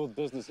 it's good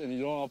business in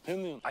your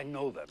opinion. I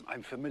know them.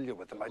 I'm familiar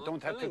with them. I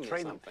don't have to telling me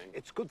train them. something.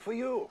 It's good for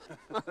you.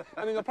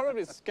 I mean, you're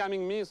probably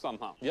scamming me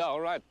somehow. Yeah, all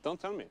right. Don't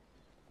tell me.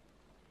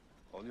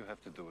 All you have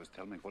to do is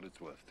tell me what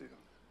it's worth to you.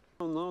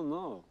 Oh, no,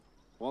 no.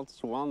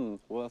 What's one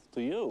worth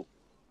to you?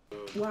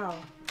 Wow.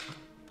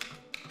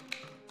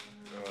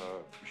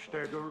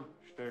 Stegel.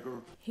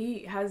 He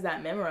has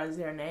that memorized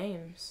their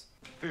names.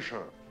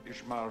 Fischer.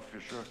 Ishmael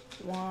Fischer.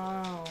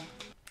 Wow.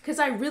 Because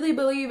I really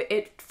believe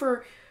it,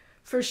 for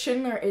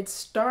Schindler, it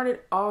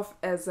started off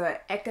as an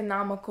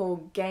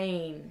economical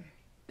gain.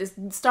 It's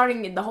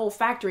starting the whole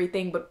factory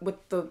thing, but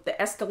with the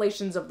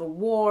escalations of the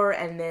war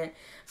and then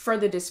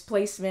further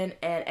displacement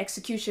and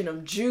execution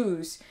of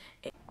Jews,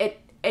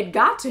 it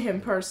got to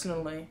him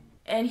personally.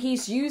 And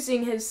he's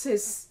using his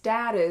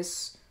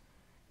status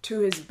to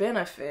his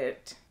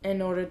benefit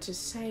in order to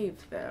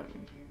save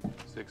them.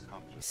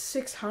 600.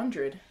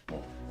 600?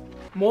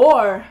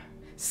 More!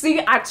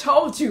 See, I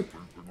told you!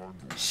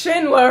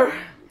 Schindler!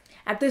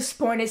 At this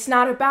point, it's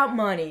not about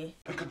money.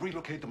 We could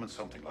relocate them in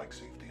something like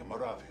safety in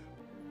Moravia.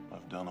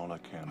 I've done all I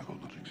can.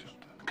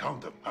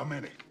 Count them. How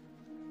many?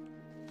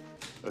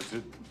 That's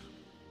it.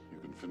 You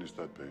can finish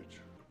that page.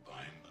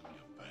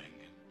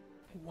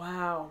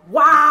 Wow.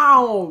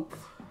 Wow!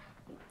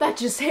 That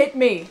just hit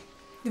me.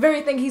 The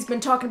very thing he's been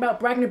talking about,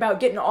 bragging about,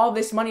 getting all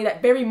this money,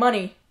 that very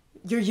money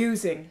you're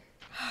using.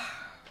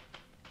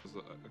 There's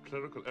a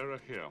clerical error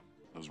here.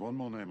 There's one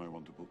more name I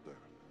want to put there.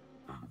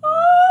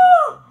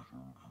 Oh!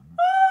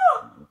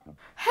 Oh!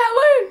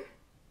 Helen!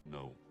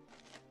 No.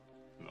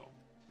 No.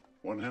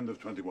 1 hand of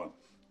 21.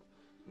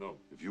 No.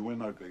 If you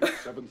win, I pay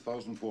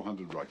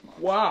 7,400 Reichmarks.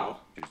 Wow.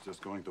 He's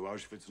just going to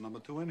Auschwitz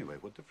 #2 anyway.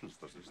 What difference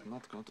does it make?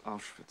 Not go to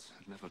Auschwitz.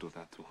 I'd never do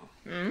that to her.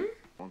 Hmm?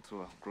 Want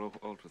to grow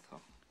old with her.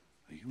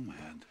 Are you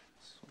mad?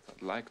 That's what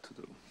I'd like to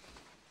do.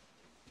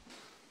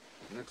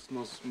 Next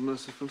most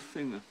merciful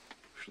thing. We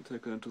should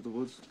take her into the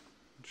woods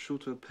and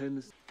shoot her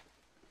painless.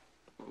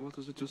 What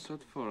is it you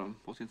said for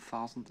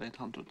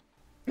 14,800?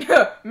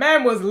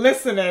 Man was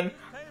listening.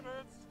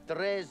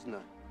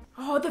 Dresner.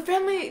 Oh, the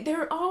family,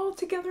 they're all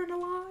together and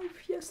alive.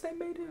 Yes, they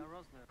made it.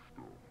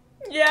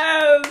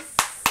 Yes!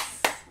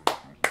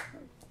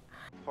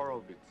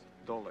 Horowitz,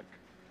 Dolek.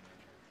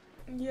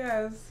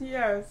 Yes,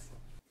 yes.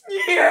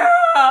 Yeah!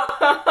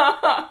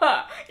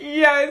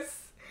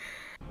 Yes!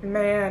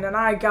 Man, and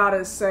I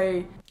gotta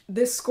say,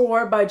 this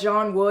score by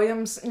John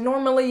Williams,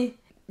 normally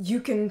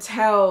you can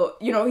tell,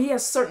 you know, he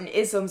has certain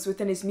isms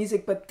within his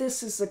music, but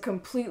this is a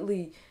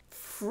completely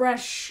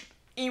fresh,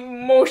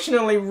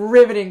 emotionally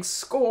riveting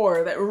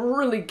score that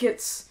really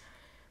gets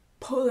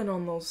pulling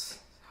on those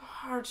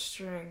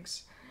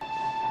heartstrings.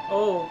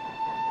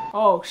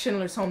 Oh,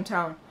 Schindler's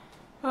Hometown.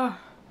 Ah.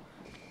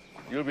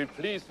 You'll be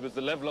pleased with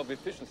the level of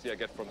efficiency I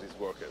get from these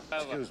workers.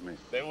 Excuse me.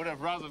 They would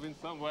have rather been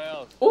somewhere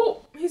else.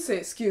 Oh, he said,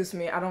 excuse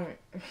me, I don't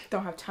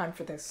have time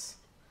for this.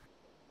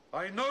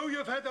 I know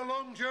you've had a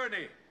long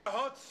journey.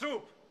 Hot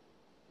soup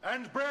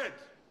and bread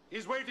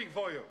is waiting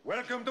for you.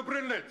 Welcome to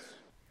Brünnlitz.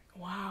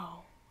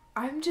 Wow.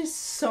 I'm just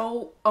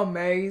so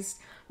amazed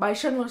by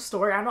Schindler's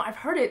story. I know I've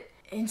heard it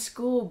in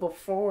school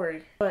before,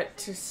 but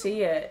to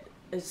see it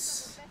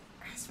is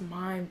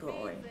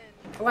mind-blowing.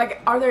 Like,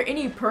 are there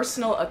any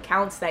personal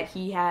accounts that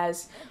he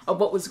has of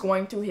what was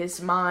going through his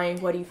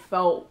mind, what he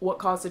felt, what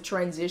caused the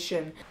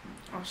transition?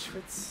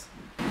 Auschwitz.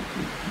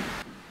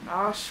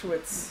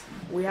 Auschwitz.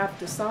 We have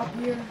to stop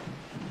here.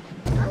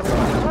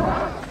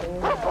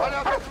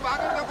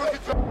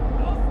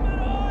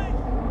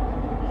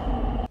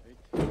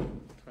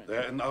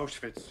 They're in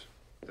Auschwitz.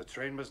 The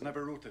train was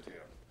never routed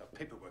here. A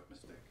paperwork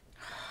mistake.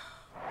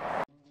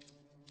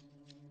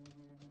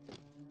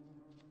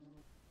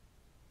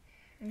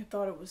 I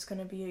thought it was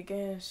gonna be a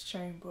gas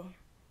chamber.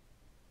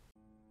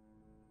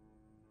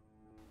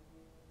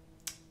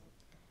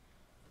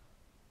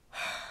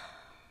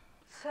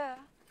 Sir,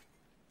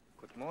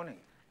 Good morning.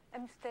 a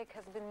mistake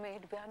has been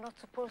made. We are not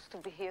supposed to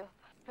be here.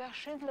 We are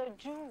Schindler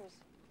Jews.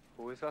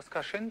 Who is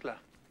Oskar Schindler?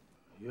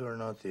 You're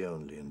not the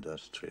only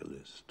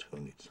industrialist who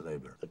needs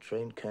labor. The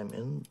train came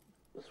in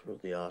through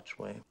the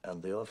archway,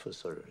 and the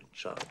officer in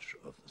charge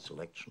of the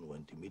selection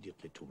went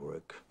immediately to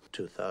work.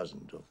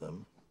 2,000 of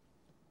them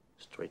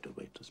straight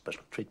away to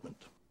special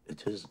treatment.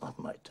 It is not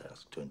my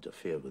task to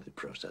interfere with the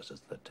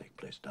processes that take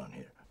place down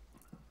here.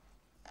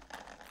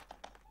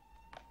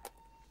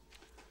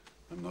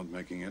 I'm not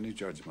making any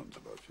judgment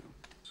about you.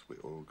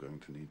 We're all going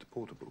to need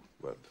portable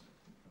wealth.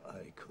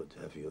 I could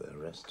have you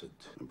arrested.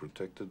 And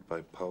protected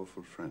by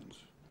powerful friends.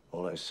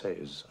 All I say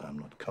is I'm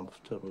not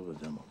comfortable with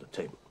them on the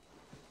table.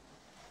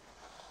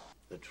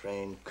 The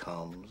train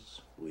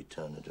comes, we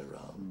turn it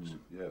around.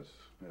 Yes,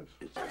 yes.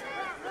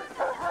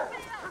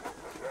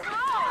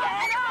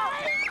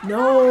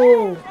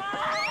 No!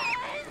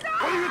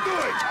 What are you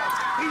doing?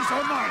 These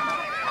are mine.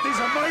 These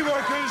are my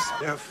workers.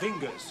 Their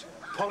fingers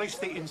polish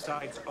the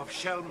insides of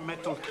shell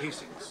metal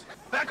casings.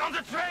 Back on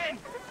the train!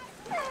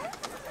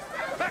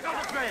 Back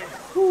on the train!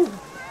 Whew.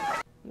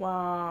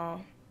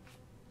 Wow.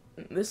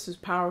 This is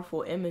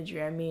powerful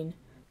imagery. I mean,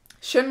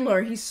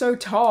 Schindler, he's so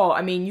tall.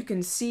 I mean, you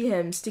can see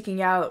him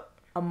sticking out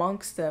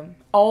amongst them.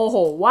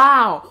 Oh,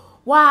 wow.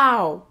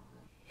 Wow.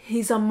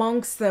 He's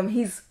amongst them.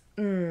 He's,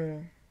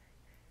 even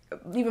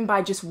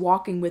by just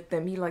walking with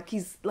them,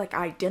 he's like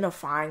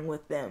identifying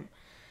with them.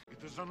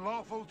 It is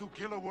unlawful to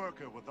kill a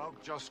worker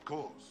without just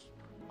cause.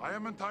 I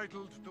am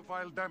entitled to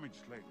file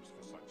damage claims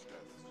for such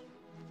deaths.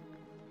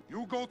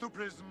 You go to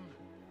prison,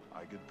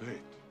 I get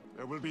paid.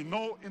 There will be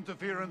no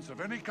interference of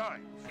any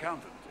kind.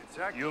 Accountant,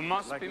 exactly. You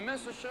must be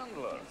Mrs.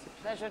 Schindler. It's a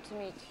pleasure to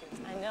meet you.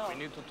 I know. We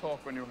need to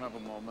talk when you have a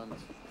moment.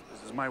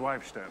 This is my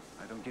wife, Steph.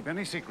 I don't keep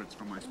any secrets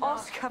from my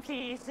spouse. Oscar,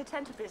 please,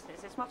 attend to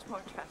business. It's much more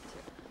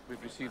attractive.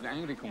 We've received an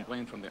angry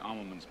complaint from the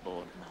Armaments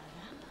Board.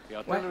 The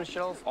artillery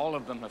shells, all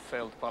of them have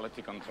failed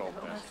quality control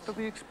tests. That's to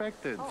be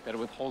expected. They're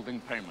withholding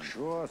payment.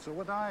 Sure, so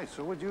would I.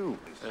 So would you.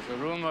 There's a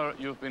rumor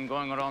you've been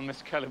going around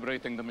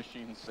miscalibrating the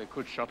machines. They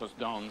could shut us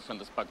down,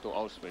 send us back to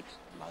Auschwitz.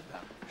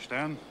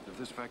 Stan, if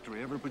this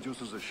factory ever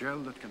produces a shell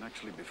that can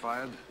actually be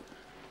fired,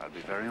 I'll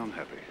be very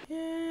unhappy.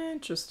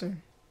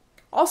 Interesting.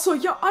 Also,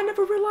 yo, I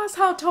never realized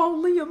how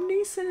tall Liam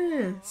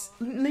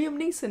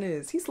Neeson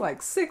is. He's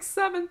like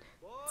 6'7",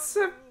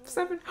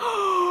 7.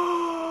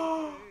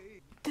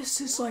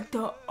 This is like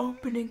the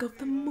opening of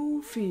the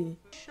movie.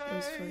 It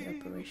was fully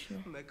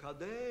operational.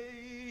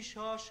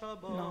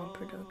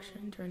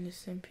 Non-production. During the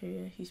same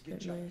period, he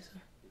spent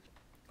laser.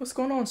 What's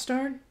going on,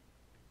 Stern?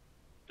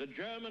 The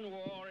German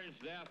war is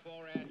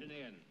therefore at an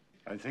end.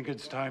 I think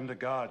it's time the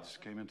guards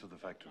came into the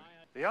factory.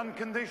 The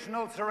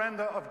unconditional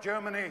surrender of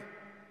Germany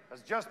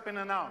has just been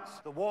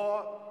announced. The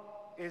war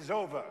is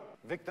over.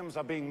 Victims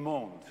are being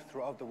mourned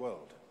throughout the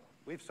world.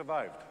 We've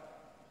survived.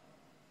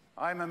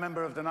 I'm a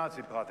member of the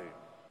Nazi Party.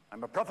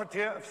 I'm a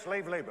profiteer of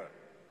slave labor,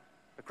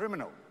 a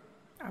criminal.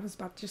 I was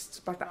just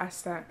about to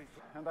ask that.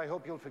 And I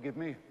hope you'll forgive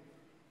me.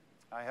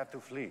 I have to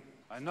flee.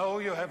 I know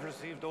you have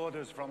received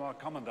orders from our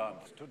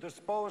commandant to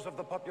dispose of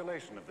the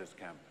population of this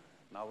camp.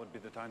 Now would be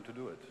the time to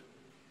do it.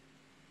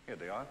 Here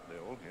they are.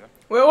 They're all here.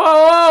 Whoa, whoa,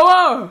 whoa,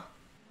 whoa!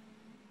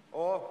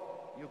 Or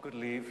you could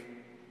leave.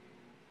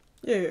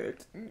 Yeah.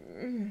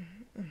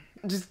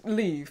 Just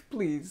leave,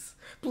 please.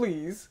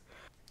 Please.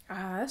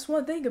 That's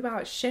one thing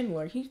about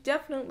Schindler. He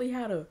definitely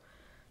had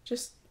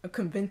just a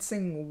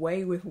convincing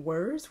way with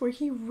words where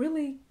he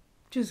really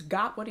just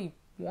got what he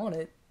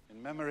wanted.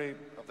 In memory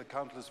of the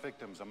countless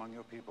victims among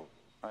your people,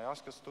 I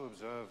ask us to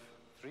observe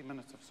 3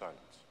 minutes of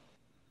silence.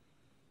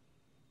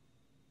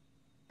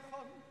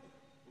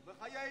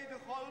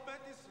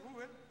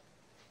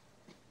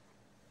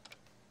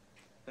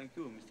 Thank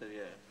you, Mr.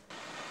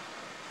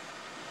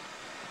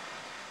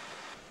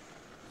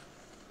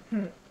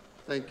 Yere.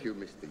 Thank you,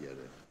 Mr.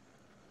 Yere.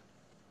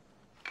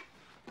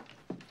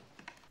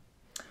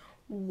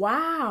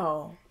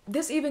 Wow.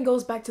 This even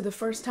goes back to the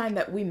first time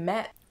that we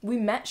met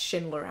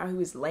Schindler, how he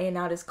was laying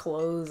out his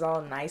clothes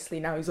all nicely.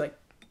 Now he's like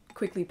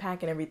quickly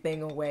packing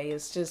everything away.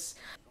 It's just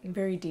a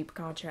very deep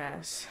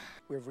contrast.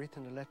 We've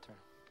written a letter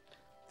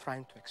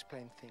trying to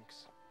explain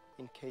things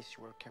in case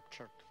you were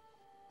captured.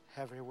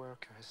 Every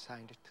worker has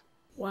signed it.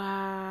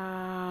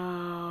 Wow.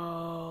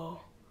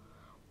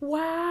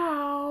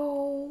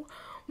 Wow.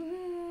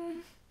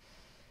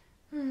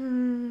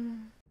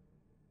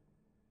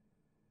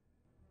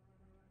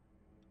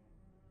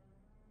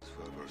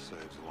 Whoever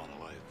saves one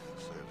life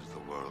saves the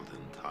world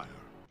entire.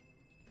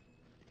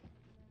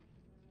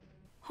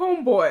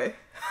 Homeboy.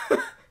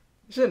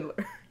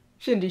 Schindler.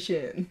 Shindy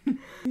Shin.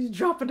 He's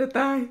dropping the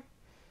thing.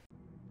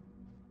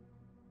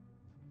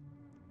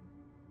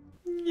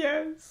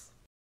 Yes.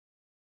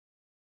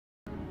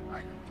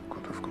 I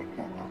could have got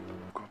more.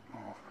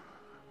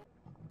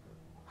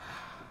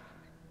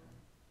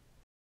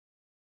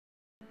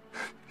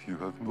 You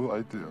have no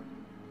idea.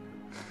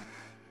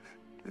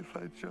 If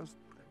I just...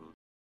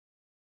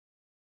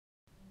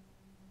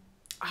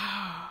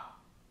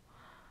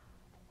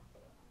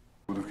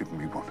 Would have given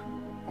me one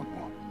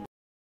more.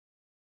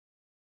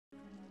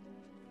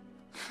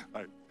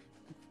 I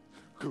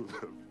could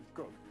have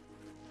got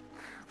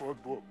one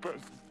more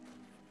person.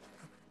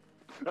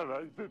 And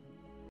I didn't.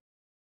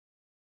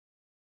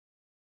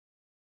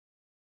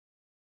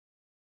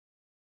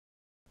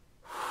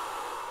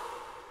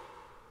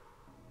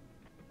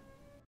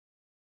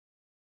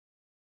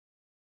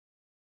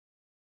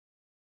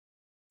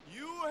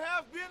 You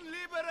have been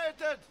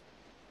liberated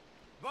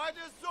by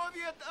the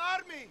Soviet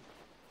army.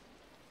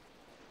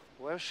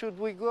 Where should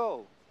we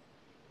go?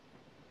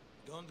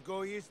 Don't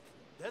go east,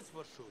 that's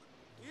for sure.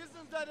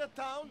 Isn't that a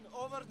town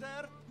over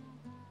there?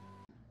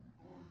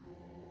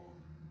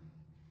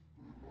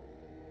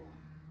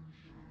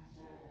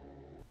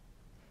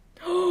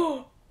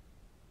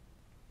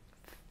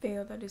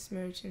 Failed at his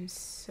marriage in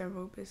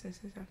several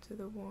businesses after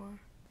the war.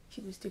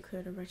 He was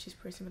declared a righteous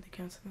person by the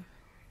Council of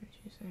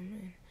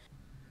Amen.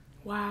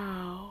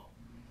 Wow.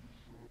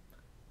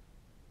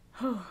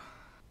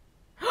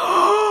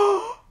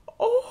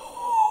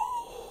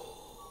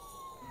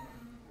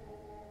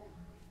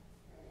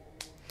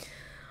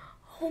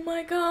 Oh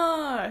my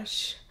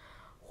gosh.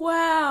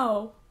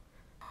 Wow.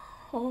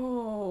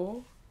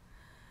 Oh.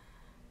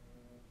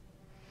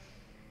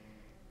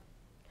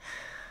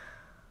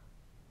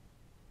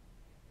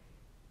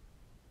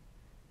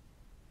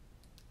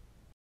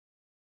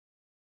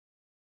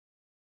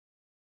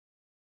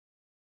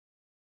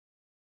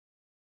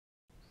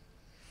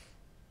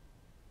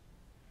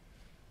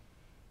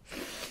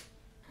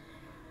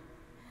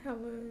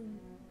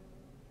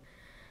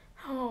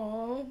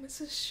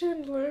 Mrs.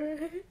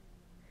 Schindler.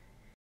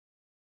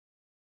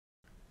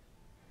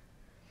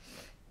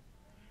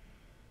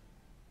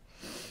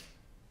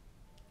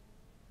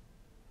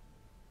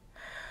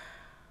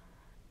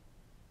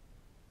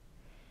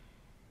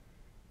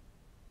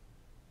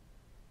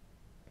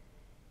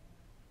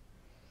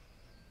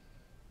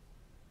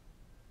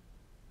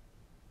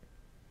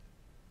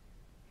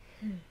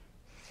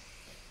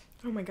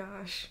 Oh my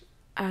gosh.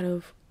 Out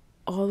of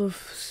all of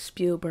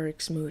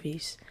Spielberg's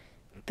movies,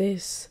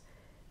 this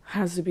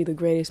has to be the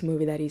greatest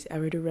movie that he's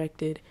ever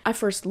directed. I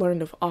first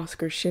learned of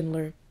Oskar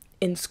Schindler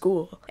in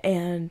school,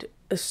 and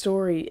the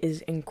story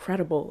is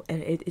incredible,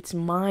 and it's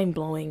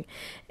mind-blowing.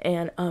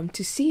 And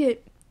to see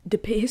it,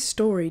 his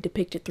story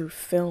depicted through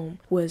film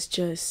was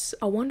just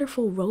a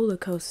wonderful roller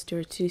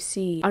coaster to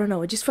see. I don't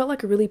know, it just felt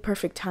like a really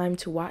perfect time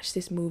to watch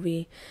this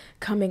movie,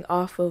 coming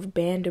off of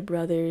Band of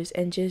Brothers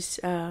and just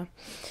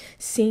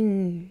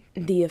seeing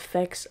the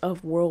effects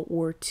of World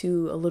War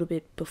II a little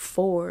bit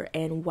before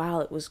and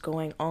while it was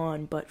going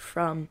on, but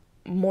from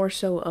more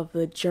so of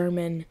the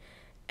German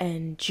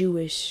and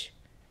Jewish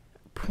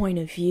point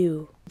of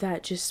view.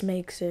 That just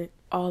makes it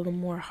all the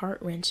more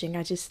heart-wrenching.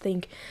 I just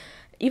think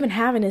even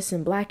having this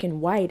in black and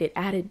white, it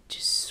added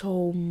just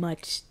so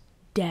much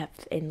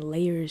depth and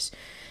layers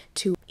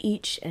to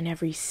each and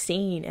every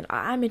scene. And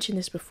I mentioned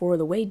this before,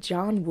 the way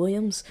John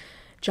Williams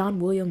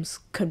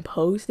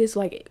composed this,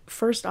 like,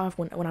 first off,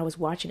 when I was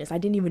watching this, I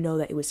didn't even know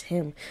that it was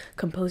him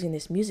composing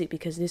this music,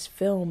 because this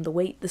film,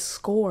 the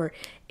score,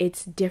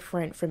 it's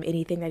different from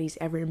anything that he's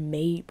ever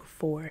made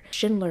before.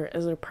 Schindler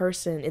as a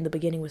person in the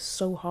beginning was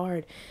so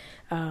hard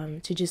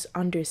to just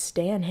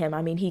understand him.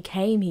 I mean, he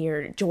came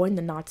here, joined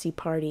the Nazi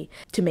party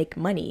to make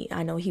money.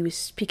 I know he was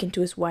speaking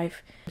to his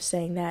wife,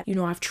 saying that, you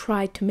know, I've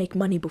tried to make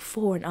money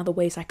before in other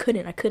ways. I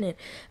couldn't.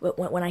 But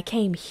when I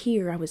came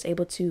here, I was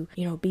able to,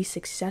 you know, be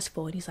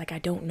successful. And he's like, I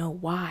don't know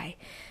why.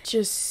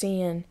 Just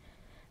seeing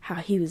how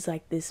he was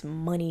like this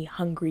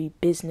money-hungry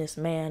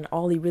businessman.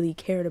 All he really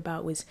cared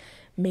about was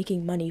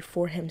making money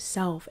for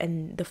himself,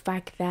 and the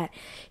fact that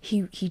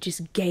he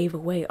just gave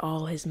away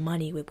all his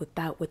money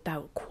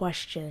without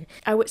question.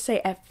 I would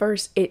say at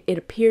first it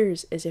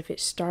appears as if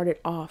it started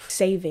off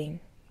saving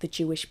the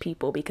Jewish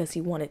people because he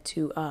wanted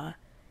to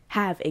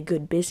have a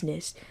good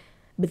business.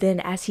 But then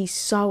as he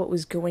saw what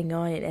was going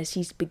on, and as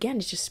he began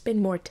to just spend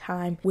more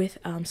time with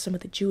some of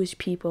the Jewish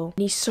people,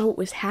 and he saw what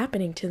was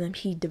happening to them,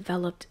 he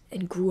developed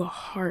and grew a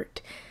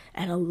heart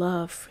and a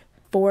love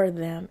for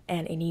them,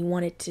 and he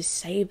wanted to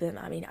save them.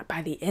 I mean,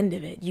 by the end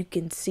of it, you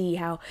can see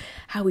how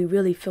he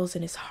really feels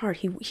in his heart.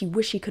 He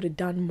wished he could have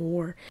done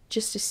more,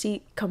 just to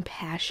see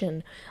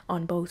compassion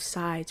on both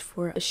sides,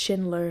 for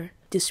Schindler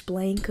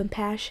displaying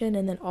compassion,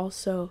 and then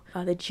also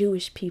the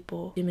Jewish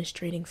people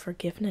demonstrating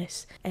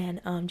forgiveness,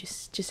 and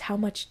just how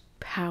much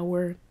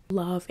power,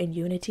 love, and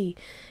unity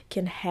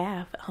can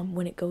have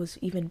when it goes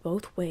even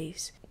both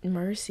ways.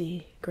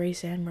 Mercy,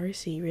 grace and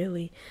mercy,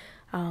 really.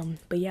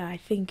 But yeah, I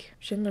think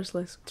Schindler's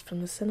List,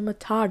 from the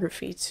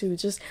cinematography to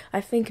just,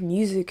 I think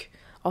music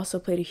also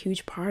played a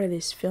huge part of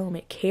this film.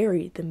 It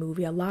carried the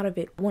movie, a lot of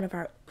it. One of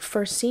our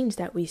first scenes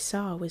that we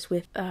saw was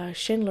with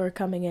Schindler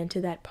coming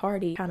into that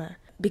party, kind of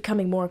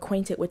becoming more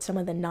acquainted with some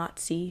of the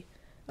Nazi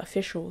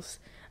officials.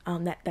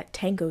 That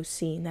tango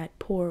scene, that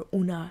Por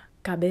una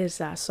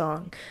Cabeza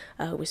song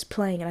was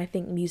playing, and I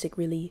think music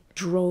really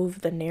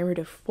drove the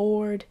narrative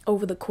forward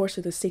over the course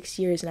of the 6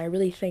 years. And I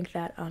really think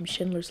that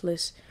Schindler's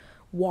List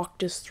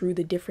walked us through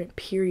the different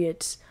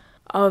periods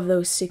of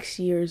those 6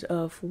 years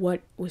of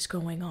what was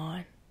going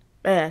on.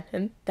 Man,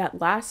 and that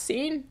last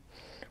scene,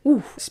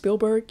 ooh,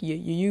 Spielberg, you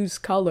use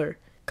color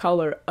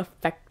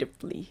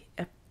effectively,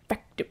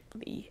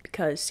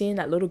 because seeing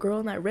that little girl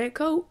in that red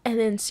coat, and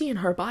then seeing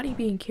her body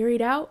being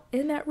carried out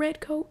in that red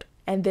coat,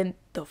 and then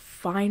the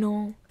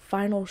final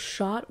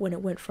shot when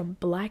it went from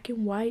black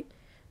and white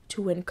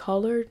to in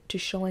color to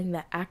showing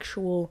the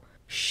actual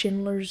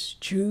Schindler's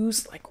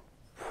Jews, like,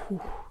 whew,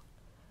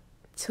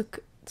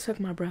 took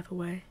my breath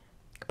away.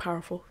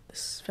 Powerful.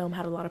 This film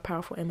had a lot of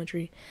powerful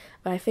imagery,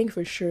 but I think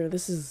for sure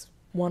this is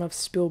one of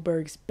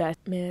Spielberg's best.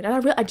 Man,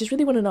 and I just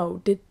really want to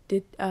know, did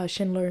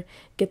Schindler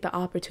get the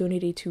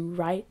opportunity to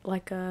write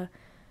like a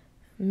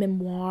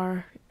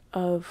memoir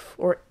of,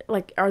 or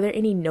like, are there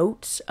any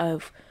notes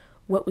of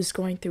what was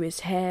going through his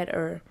head,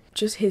 or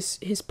just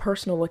his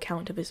personal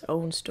account of his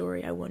own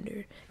story, I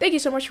wonder. Thank you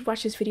so much for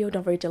watching this video.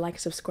 Don't forget to like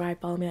and subscribe,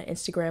 follow me on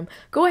Instagram.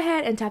 Go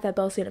ahead and tap that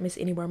bell so you don't miss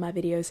any more of my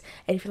videos.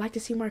 And if you'd like to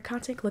see more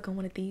content, click on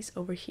one of these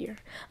over here.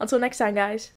 Until next time, guys.